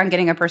help work on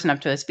getting a person up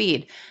to a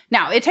speed.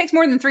 Now, it takes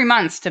more than 3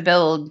 months to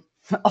build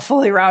a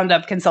fully round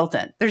up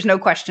consultant. There's no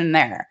question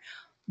there.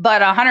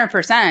 But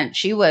 100%,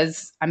 she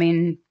was, I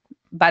mean,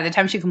 by the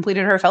time she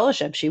completed her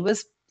fellowship, she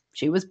was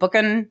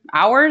booking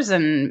hours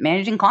and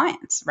managing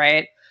clients,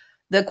 right?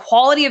 the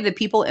quality of the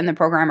people in the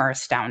program are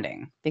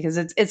astounding because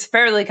it's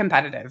fairly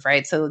competitive,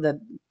 right? So the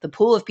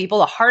pool of people,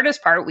 the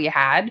hardest part we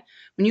had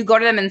when you go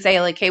to them and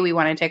say like, hey, we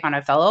want to take on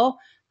a fellow,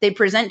 they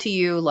present to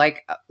you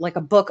like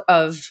a book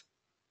of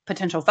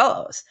potential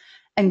fellows.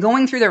 And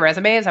going through their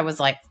resumes, I was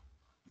like,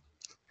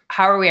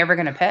 how are we ever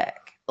going to pick?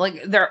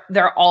 Like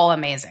they're all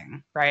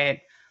amazing, right?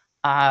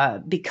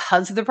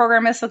 Because the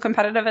program is so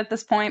competitive at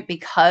this point,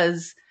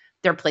 because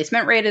their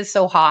placement rate is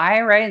so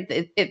high, right?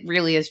 It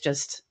really is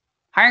just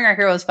hiring our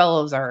heroes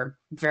fellows are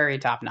very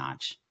top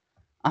notch,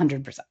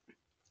 100%.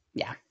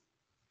 Yeah.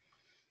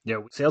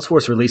 Yeah,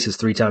 Salesforce releases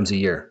 3 times a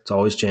year. It's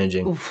always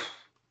changing. Oof.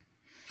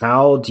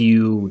 How do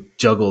you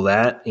juggle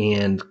that?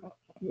 And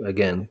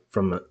again,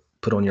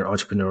 put on your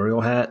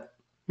entrepreneurial hat.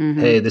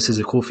 Hey, this is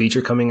a cool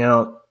feature coming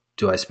out.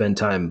 Do I spend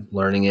time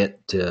learning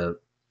it to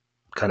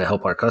kind of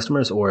help our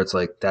customers, or it's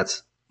like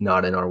that's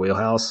not in our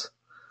wheelhouse?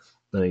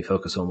 Let me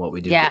focus on what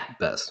we do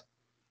best.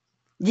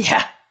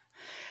 Yeah.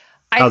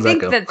 How's I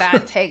think that go?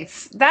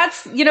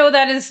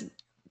 that is,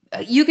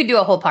 you could do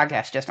a whole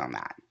podcast just on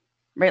that,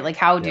 right? Like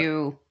how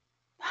do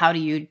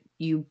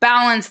you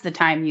balance the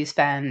time you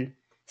spend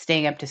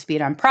staying up to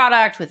speed on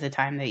product with the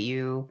time that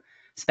you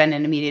spend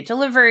in immediate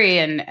delivery?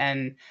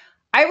 And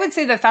I would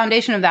say the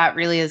foundation of that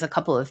really is a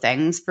couple of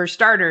things. For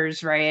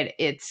starters, right?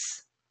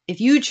 It's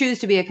if you choose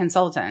to be a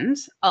consultant,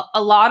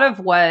 a lot of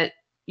what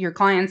your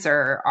clients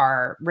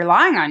are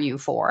relying on you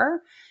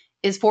for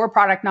is for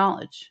product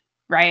knowledge,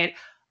 right?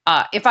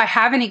 If I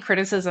have any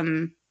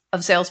criticism of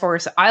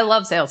Salesforce, I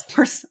love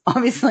Salesforce,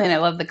 obviously, and I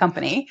love the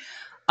company.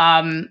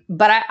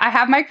 But I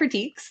have my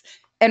critiques.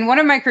 And one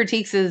of my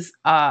critiques is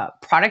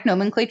product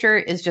nomenclature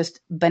is just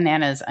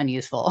bananas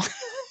unuseful.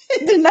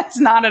 That's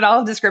not at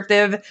all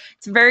descriptive.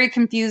 It's very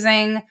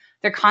confusing.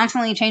 They're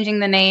constantly changing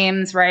the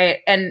names, right?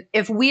 And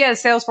if we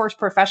as Salesforce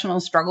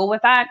professionals struggle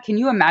with that, can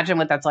you imagine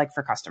what that's like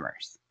for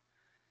customers?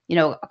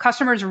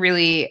 Customers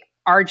really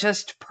are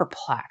just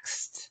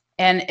perplexed.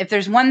 And if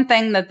there's one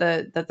thing that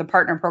the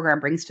partner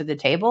program brings to the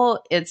table,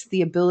 it's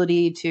the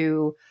ability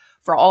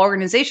for all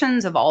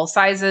organizations of all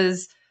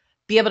sizes,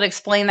 be able to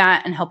explain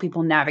that and help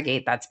people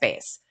navigate that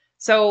space.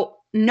 So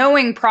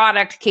knowing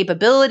product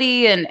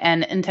capability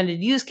and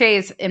intended use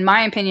case, in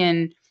my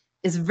opinion,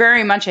 is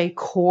very much a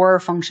core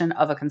function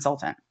of a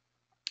consultant.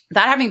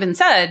 That having been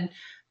said,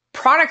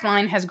 product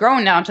line has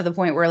grown now to the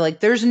point where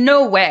like there's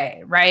no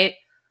way, right?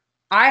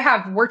 I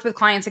have worked with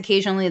clients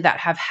occasionally that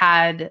have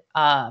had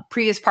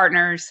previous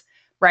partners,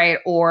 right,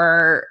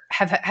 or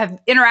have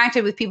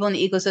interacted with people in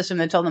the ecosystem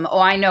that told them, "Oh,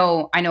 I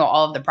know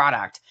all of the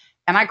product,"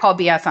 and I call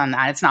BS on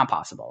that. It's not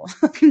possible.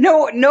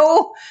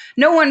 No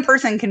one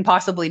person can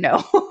possibly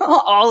know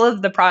all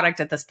of the product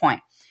at this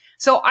point.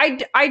 So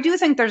I do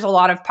think there's a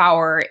lot of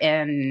power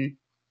in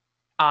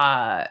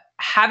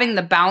having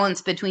the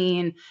balance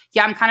between,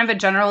 yeah, I'm kind of a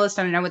generalist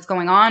and I know what's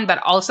going on, but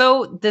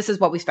also this is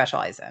what we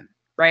specialize in,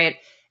 right?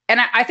 And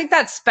I think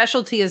that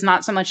specialty is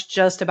not so much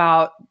just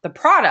about the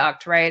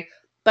product, right?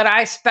 But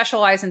I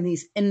specialize in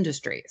these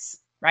industries,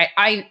 right?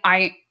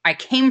 I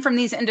came from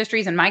these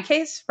industries in my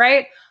case,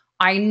 right?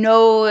 I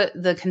know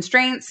the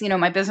constraints.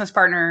 My business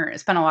partner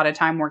spent a lot of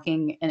time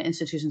working in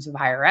institutions of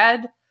higher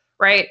ed,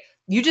 right?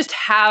 You just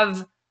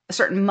have a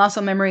certain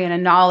muscle memory and a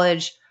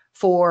knowledge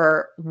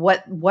for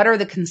what are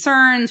the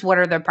concerns, what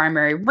are the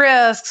primary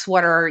risks,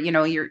 what are,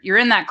 you're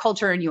in that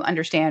culture and you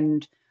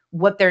understand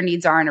what their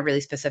needs are in a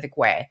really specific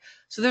way.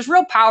 So there's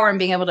real power in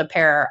being able to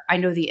pair, I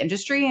know the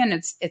industry and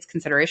its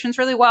considerations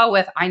really well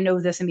with, I know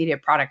this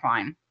immediate product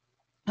line.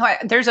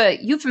 There's a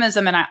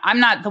euphemism, and I'm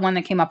not the one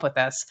that came up with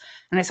this,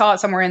 and I saw it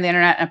somewhere in the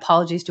internet, and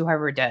apologies to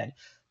whoever did.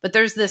 But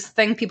there's this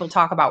thing people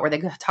talk about where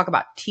they talk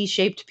about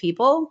T-shaped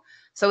people.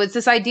 So it's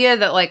this idea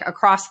that like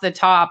across the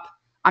top,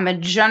 I'm a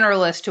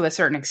generalist to a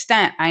certain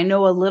extent. I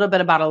know a little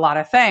bit about a lot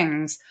of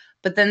things,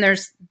 but then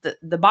there's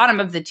the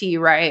bottom of the T,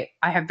 right?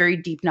 I have very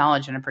deep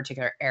knowledge in a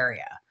particular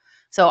area.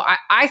 So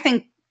I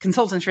think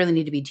consultants really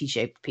need to be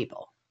T-shaped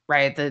people,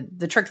 right?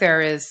 The trick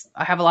there is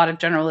I have a lot of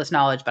generalist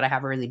knowledge, but I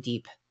have a really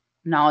deep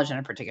knowledge in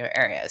a particular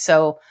area.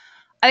 So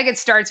I think it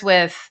starts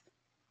with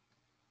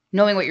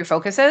knowing what your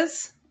focus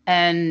is.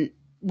 And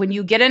when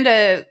you get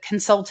into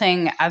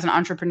consulting as an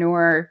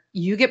entrepreneur,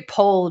 you get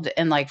pulled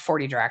in like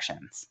 40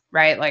 directions,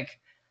 right? Like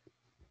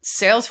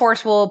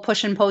Salesforce will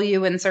push and pull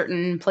you in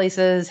certain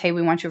places. Hey,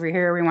 we want you over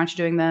here. We want you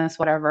doing this,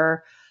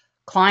 whatever.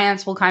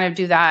 Clients will kind of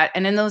do that.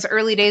 And in those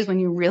early days when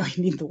you really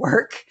need the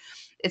work,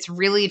 it's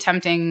really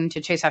tempting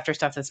to chase after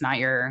stuff that's not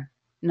your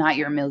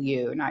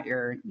milieu, not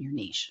your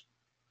niche.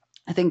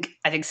 I think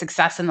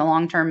success in the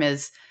long term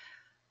is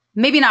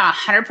maybe not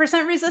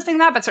 100% resisting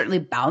that, but certainly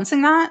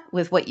balancing that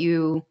with what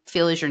you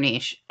feel is your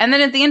niche. And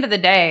then at the end of the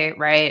day,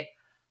 right,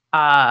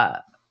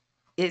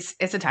 it's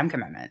a time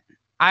commitment.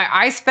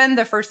 I spend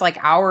the first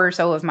like hour or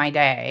so of my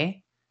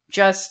day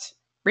just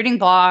reading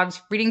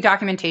blogs, reading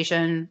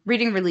documentation,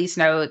 reading release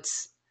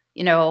notes,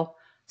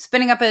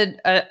 spinning up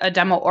a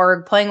demo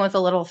org, playing with a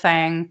little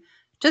thing,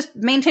 just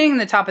maintaining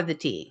the top of the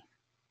T,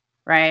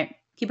 right?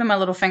 Keeping my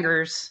little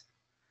fingers,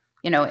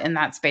 in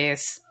that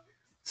space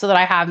so that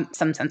I have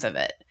some sense of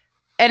it.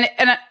 And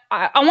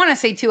I want to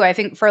say too, I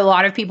think for a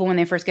lot of people when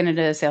they first get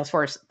into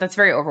Salesforce, that's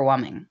very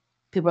overwhelming.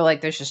 People are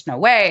like, there's just no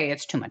way.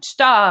 It's too much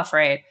stuff,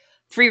 right?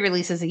 3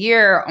 releases a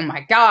year. Oh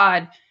my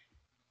God.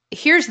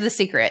 Here's the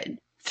secret.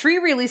 3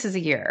 releases a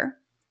year.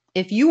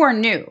 If you are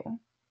new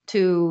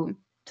to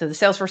the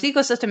Salesforce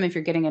ecosystem, if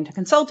you're getting into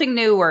consulting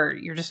new or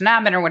you're just an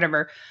admin or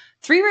whatever,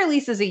 3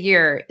 releases a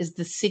year is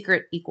the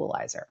secret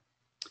equalizer.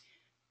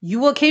 You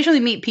will occasionally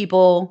meet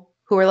people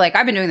who are like,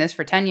 I've been doing this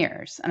for 10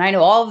 years and I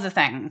know all of the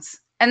things.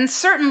 And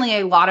certainly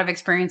a lot of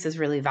experience is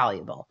really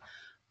valuable.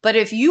 But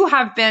if you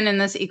have been in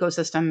this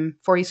ecosystem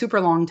for a super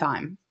long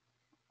time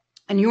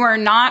and you are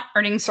not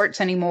earning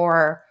certs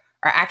anymore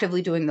or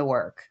actively doing the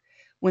work,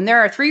 when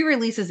there are 3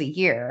 releases a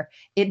year,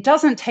 it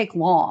doesn't take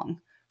long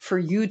for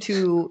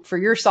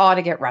your saw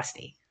to get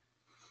rusty,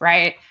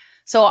 right?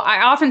 So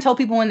I often tell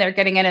people when they're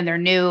getting in and they're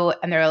new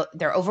and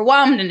they're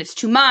overwhelmed and it's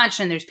too much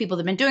and there's people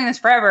that have been doing this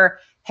forever,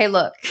 hey,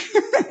 look,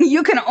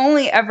 you can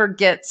only ever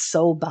get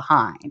so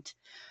behind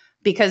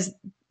because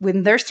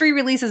when there's 3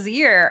 releases a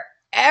year,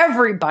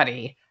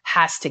 everybody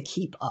has to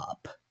keep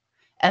up.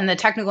 And the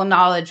technical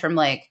knowledge from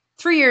like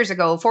 3 years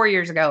ago, 4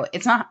 years ago,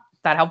 it's not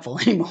that helpful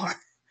anymore.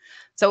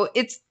 So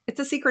it's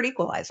a secret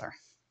equalizer.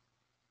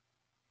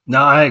 No,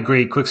 I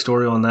agree. Quick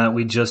story on that.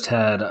 We just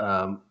had,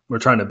 we're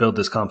trying to build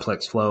this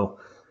complex flow,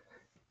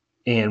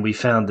 and we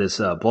found this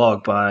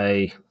blog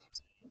by,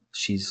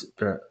 she's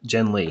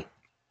Jen Lee.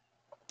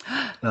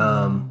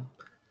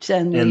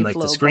 Jen Lee and like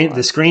Flow the blog.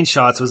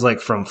 screenshots was like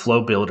from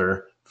Flow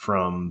Builder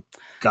from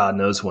God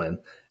knows when.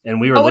 And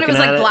we were looking when it was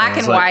at like it black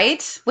and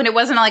white, when it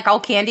wasn't like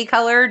all candy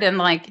colored and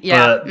like,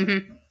 yeah. But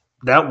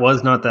that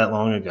was not that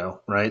long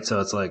ago, right?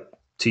 So it's like,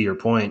 to your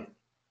point,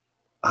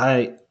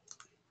 I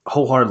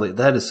wholeheartedly,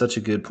 that is such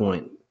a good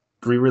point.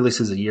 3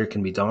 releases a year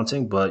can be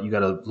daunting, but you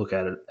got to look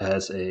at it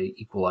as a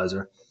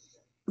equalizer,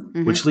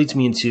 which leads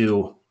me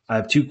into, I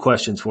have 2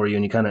 questions for you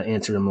and you kind of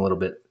answered them a little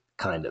bit,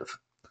 kind of.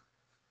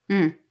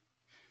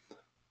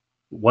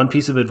 One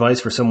piece of advice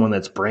for someone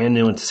that's brand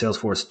new into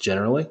Salesforce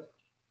generally,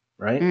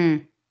 right?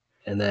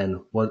 And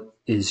then what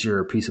is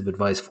your piece of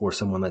advice for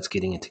someone that's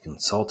getting into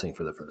consulting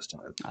for the first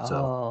time?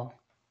 So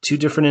 2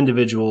 different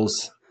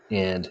individuals,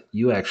 and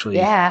you actually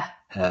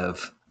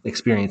have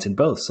experience in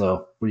both.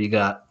 So what do you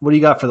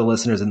got for the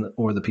listeners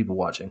or the people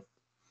watching?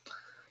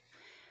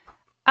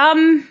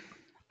 If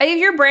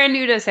you're brand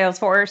new to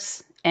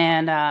Salesforce,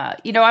 and I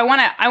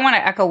want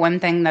to echo one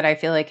thing that I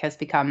feel like has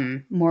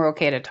become more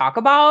okay to talk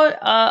about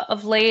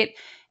of late.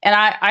 And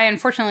I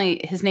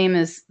unfortunately, his name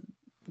is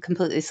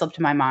completely slipped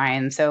my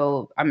mind,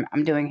 so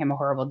I'm doing him a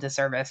horrible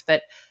disservice.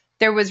 But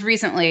there was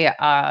recently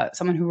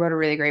someone who wrote a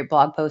really great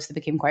blog post that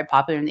became quite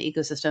popular in the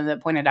ecosystem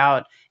that pointed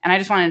out, and I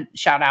just want to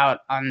shout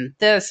out on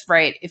this,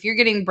 right? If you're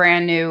getting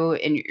brand new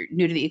and you're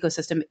new to the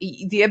ecosystem,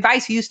 the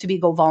advice used to be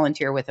go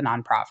volunteer with a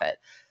nonprofit.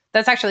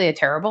 That's actually a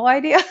terrible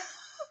idea.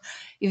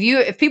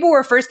 If people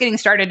were first getting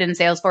started in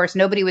Salesforce,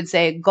 nobody would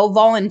say, go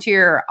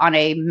volunteer on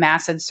a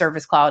massive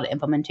Service Cloud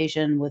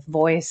implementation with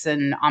voice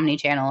and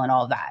omnichannel and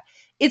all of that.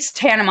 It's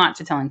tantamount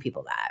to telling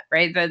people that,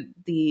 right?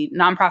 The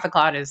nonprofit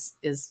cloud is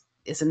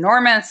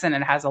enormous and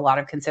it has a lot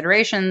of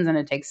considerations and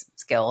it takes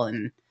skill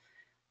and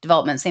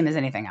development, same as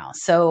anything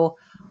else. So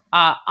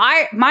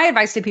my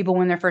advice to people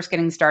when they're first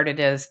getting started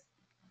is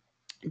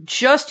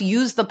just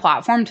use the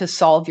platform to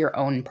solve your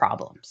own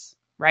problems,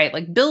 right?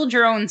 Like build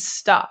your own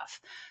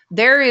stuff.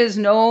 There is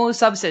no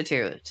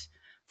substitute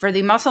for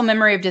the muscle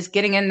memory of just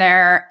getting in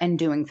there and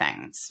doing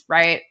things,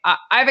 right?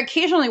 I've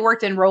occasionally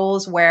worked in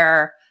roles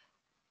where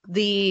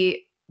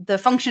the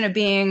function of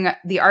being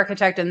the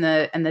architect and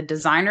the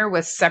designer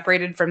was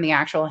separated from the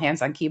actual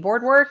hands-on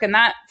keyboard work. And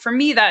that, for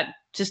me, that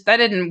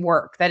didn't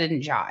work. That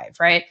didn't jive,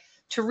 right?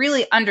 To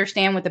really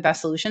understand what the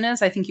best solution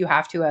is, I think you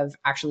have to have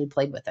actually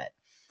played with it.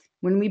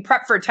 When we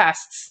prep for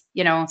tests,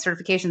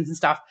 certifications and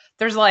stuff,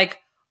 there's like,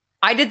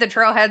 I did the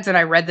trailheads and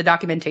I read the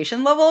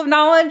documentation level of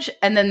knowledge.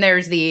 And then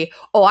there's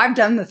I've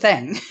done the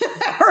thing,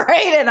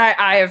 right? And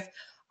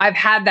I've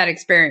had that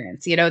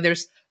experience.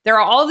 There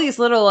are all these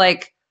little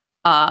like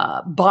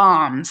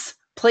bombs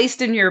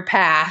placed in your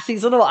path,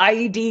 these little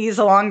IEDs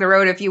along the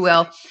road, if you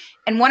will.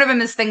 And one of them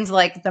is things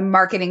like the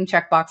marketing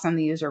checkbox on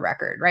the user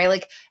record, right?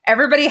 Like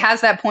everybody has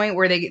that point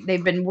where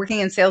they've been working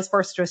in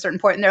Salesforce to a certain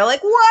point and they're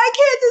like, why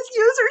can't this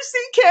user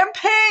see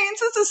campaigns?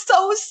 This is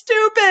so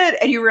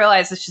stupid. And you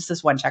realize it's just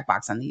this one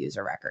checkbox on the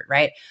user record,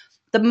 right?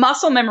 The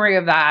muscle memory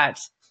of that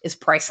is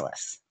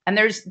priceless. And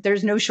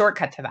there's no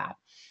shortcut to that.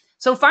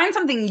 So find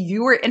something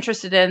you are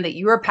interested in, that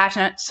you are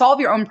passionate, solve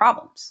your own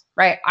problems,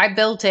 right? I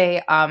built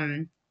a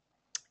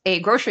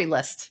grocery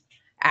list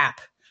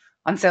app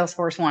on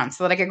Salesforce once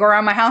so that I could go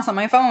around my house on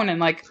my phone and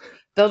like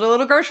build a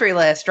little grocery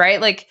list, right?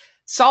 Like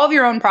solve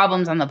your own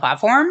problems on the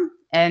platform.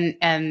 And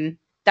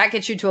that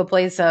gets you to a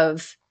place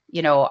of,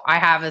 I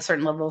have a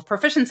certain level of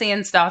proficiency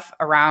and stuff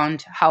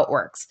around how it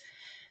works.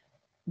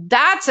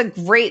 That's a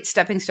great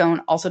stepping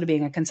stone also to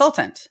being a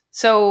consultant.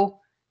 So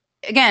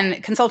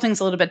again, consulting is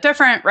a little bit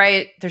different,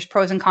 right? There's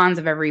pros and cons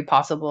of every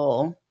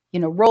possible,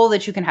 role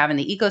that you can have in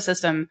the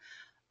ecosystem.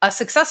 A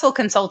successful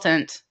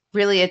consultant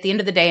really, at the end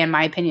of the day, in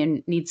my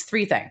opinion, needs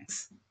 3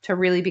 things. to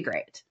really be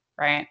great,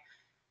 right?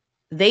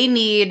 They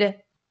need,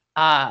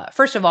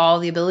 first of all,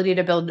 the ability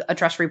to build a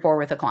trust rapport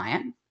with a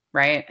client,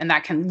 right? And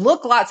that can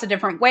look lots of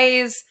different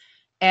ways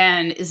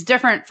and is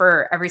different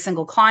for every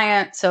single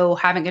client. So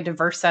having a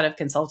diverse set of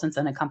consultants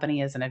in a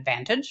company is an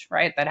advantage,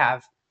 right? That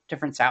have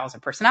different styles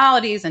and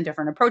personalities and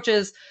different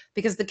approaches,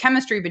 because the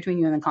chemistry between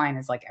you and the client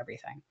is like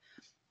everything.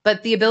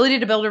 But the ability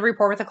to build a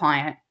rapport with a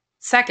client.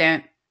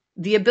 Second,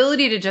 the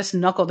ability to just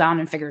knuckle down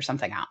and figure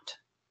something out,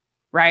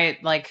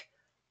 right? Like,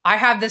 I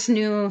have this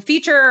new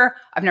feature.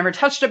 I've never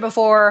touched it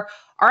before.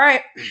 All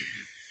right,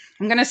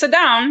 I'm going to sit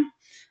down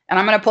and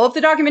I'm going to pull up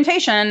the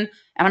documentation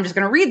and I'm just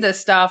going to read this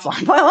stuff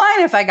line by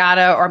line if I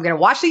gotta, or I'm going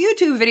to watch the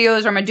YouTube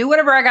videos, or I'm going to do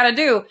whatever I got to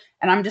do.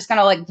 And I'm just going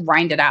to like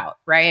grind it out,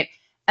 right?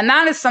 And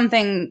that is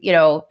something,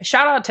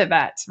 shout out to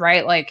vets,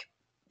 right? Like,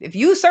 if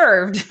you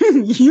served,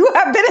 you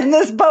have been in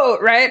this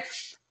boat, right?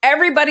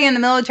 Everybody in the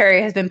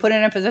military has been put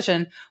in a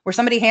position where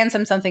somebody hands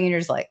them something and you're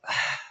just like,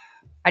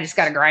 I just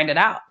got to grind it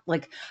out.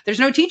 Like, there's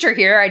no teacher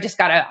here. I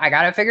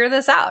got to figure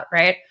this out,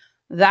 right?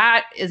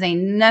 That is a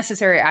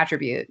necessary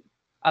attribute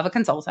of a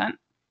consultant.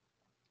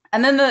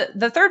 And then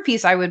the third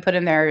piece I would put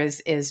in there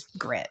is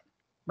grit,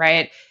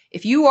 right?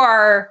 If you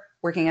are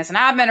working as an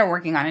admin or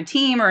working on a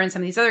team, or in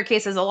some of these other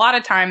cases, a lot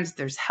of times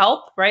there's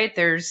help, right?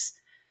 There's,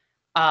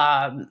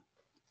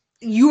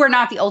 you are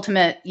not the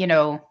ultimate,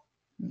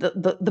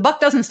 the buck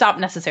doesn't stop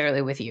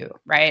necessarily with you,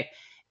 right?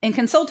 In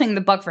consulting,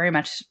 the buck very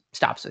much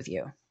stops with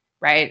you,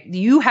 right?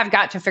 You have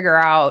got to figure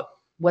out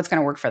what's going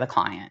to work for the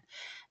client.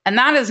 And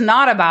that is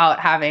not about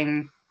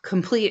having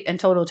complete and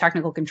total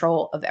technical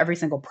control of every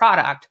single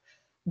product.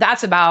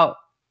 That's about,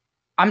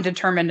 I'm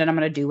determined and I'm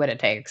going to do what it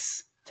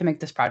takes to make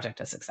this project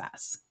a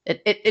success.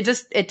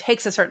 It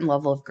takes a certain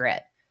level of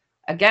grit.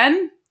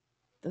 Again,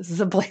 this is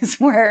a place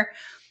where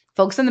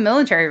folks in the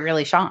military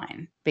really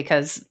shine,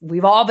 because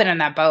we've all been in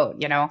that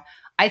boat,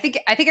 I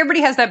think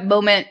everybody has that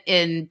moment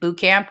in boot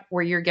camp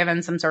where you're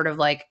given some sort of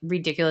like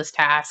ridiculous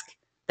task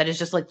that is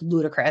just like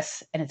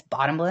ludicrous and it's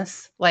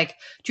bottomless. Like,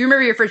 do you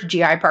remember your first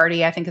GI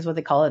party? I think is what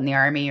they call it in the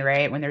Army,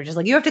 right? When they're just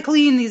like, you have to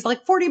clean these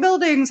like 40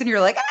 buildings and you're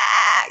like,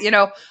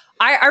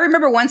 I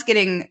remember once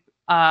getting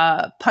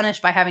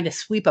punished by having to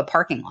sweep a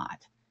parking lot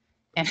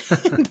in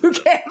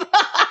boot camp.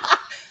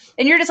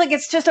 And you're just like,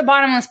 it's just a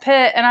bottomless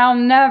pit and I'll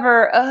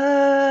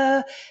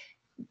never,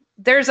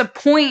 there's a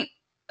point,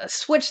 a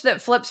switch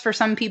that flips for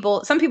some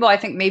people. Some people I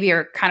think maybe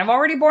are kind of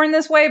already born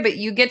this way, but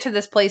you get to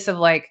this place of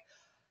like,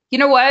 you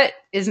know what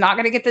is not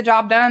going to get the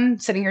job done?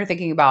 Sitting here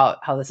thinking about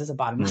how this is a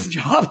bottomless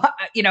job.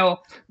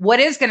 What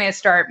is going to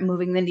start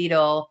moving the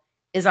needle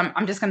is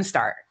I'm just going to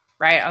start,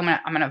 right? I'm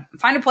going to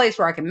find a place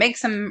where I can make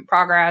some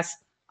progress.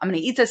 I'm going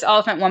to eat this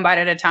elephant one bite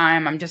at a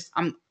time. I'm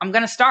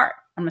going to start.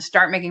 I'm going to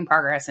start making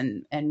progress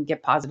and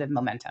get positive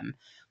momentum.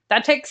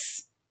 That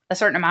takes a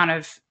certain amount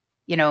of,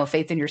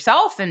 faith in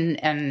yourself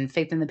and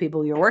faith in the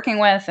people you're working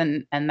with.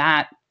 And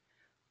that,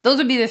 those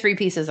would be the three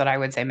pieces that I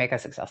would say make a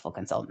successful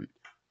consultant,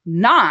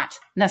 not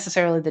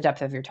necessarily the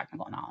depth of your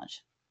technical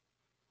knowledge.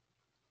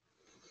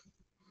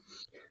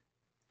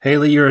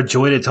 Haley, you're a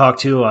joy to talk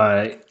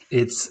to.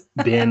 It's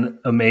been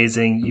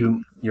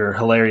amazing. You're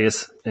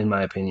hilarious, in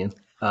my opinion.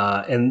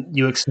 And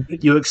you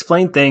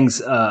explain things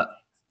that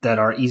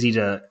are easy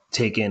to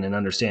take in and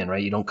understand,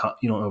 right? You don't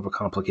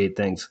overcomplicate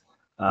things.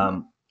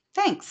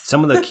 Thanks.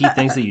 Some of the key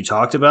things that you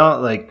talked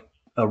about, like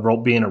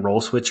being a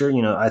role switcher,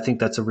 I think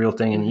that's a real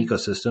thing in the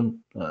ecosystem.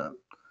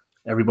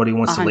 Everybody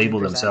wants 100%. To label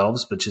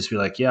themselves, but just be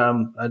like,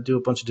 yeah, I do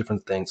a bunch of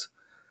different things,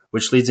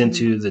 which leads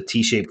into the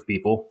T-shaped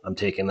people. I'm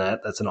taking that.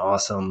 That's an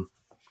awesome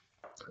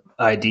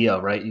idea,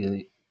 right?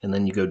 And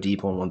then you go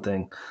deep on one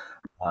thing.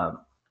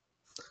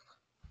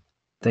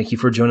 Thank you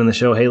for joining the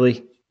show,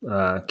 Haley.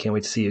 Can't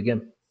wait to see you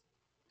again.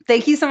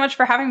 Thank you so much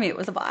for having me. It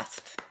was a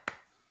blast.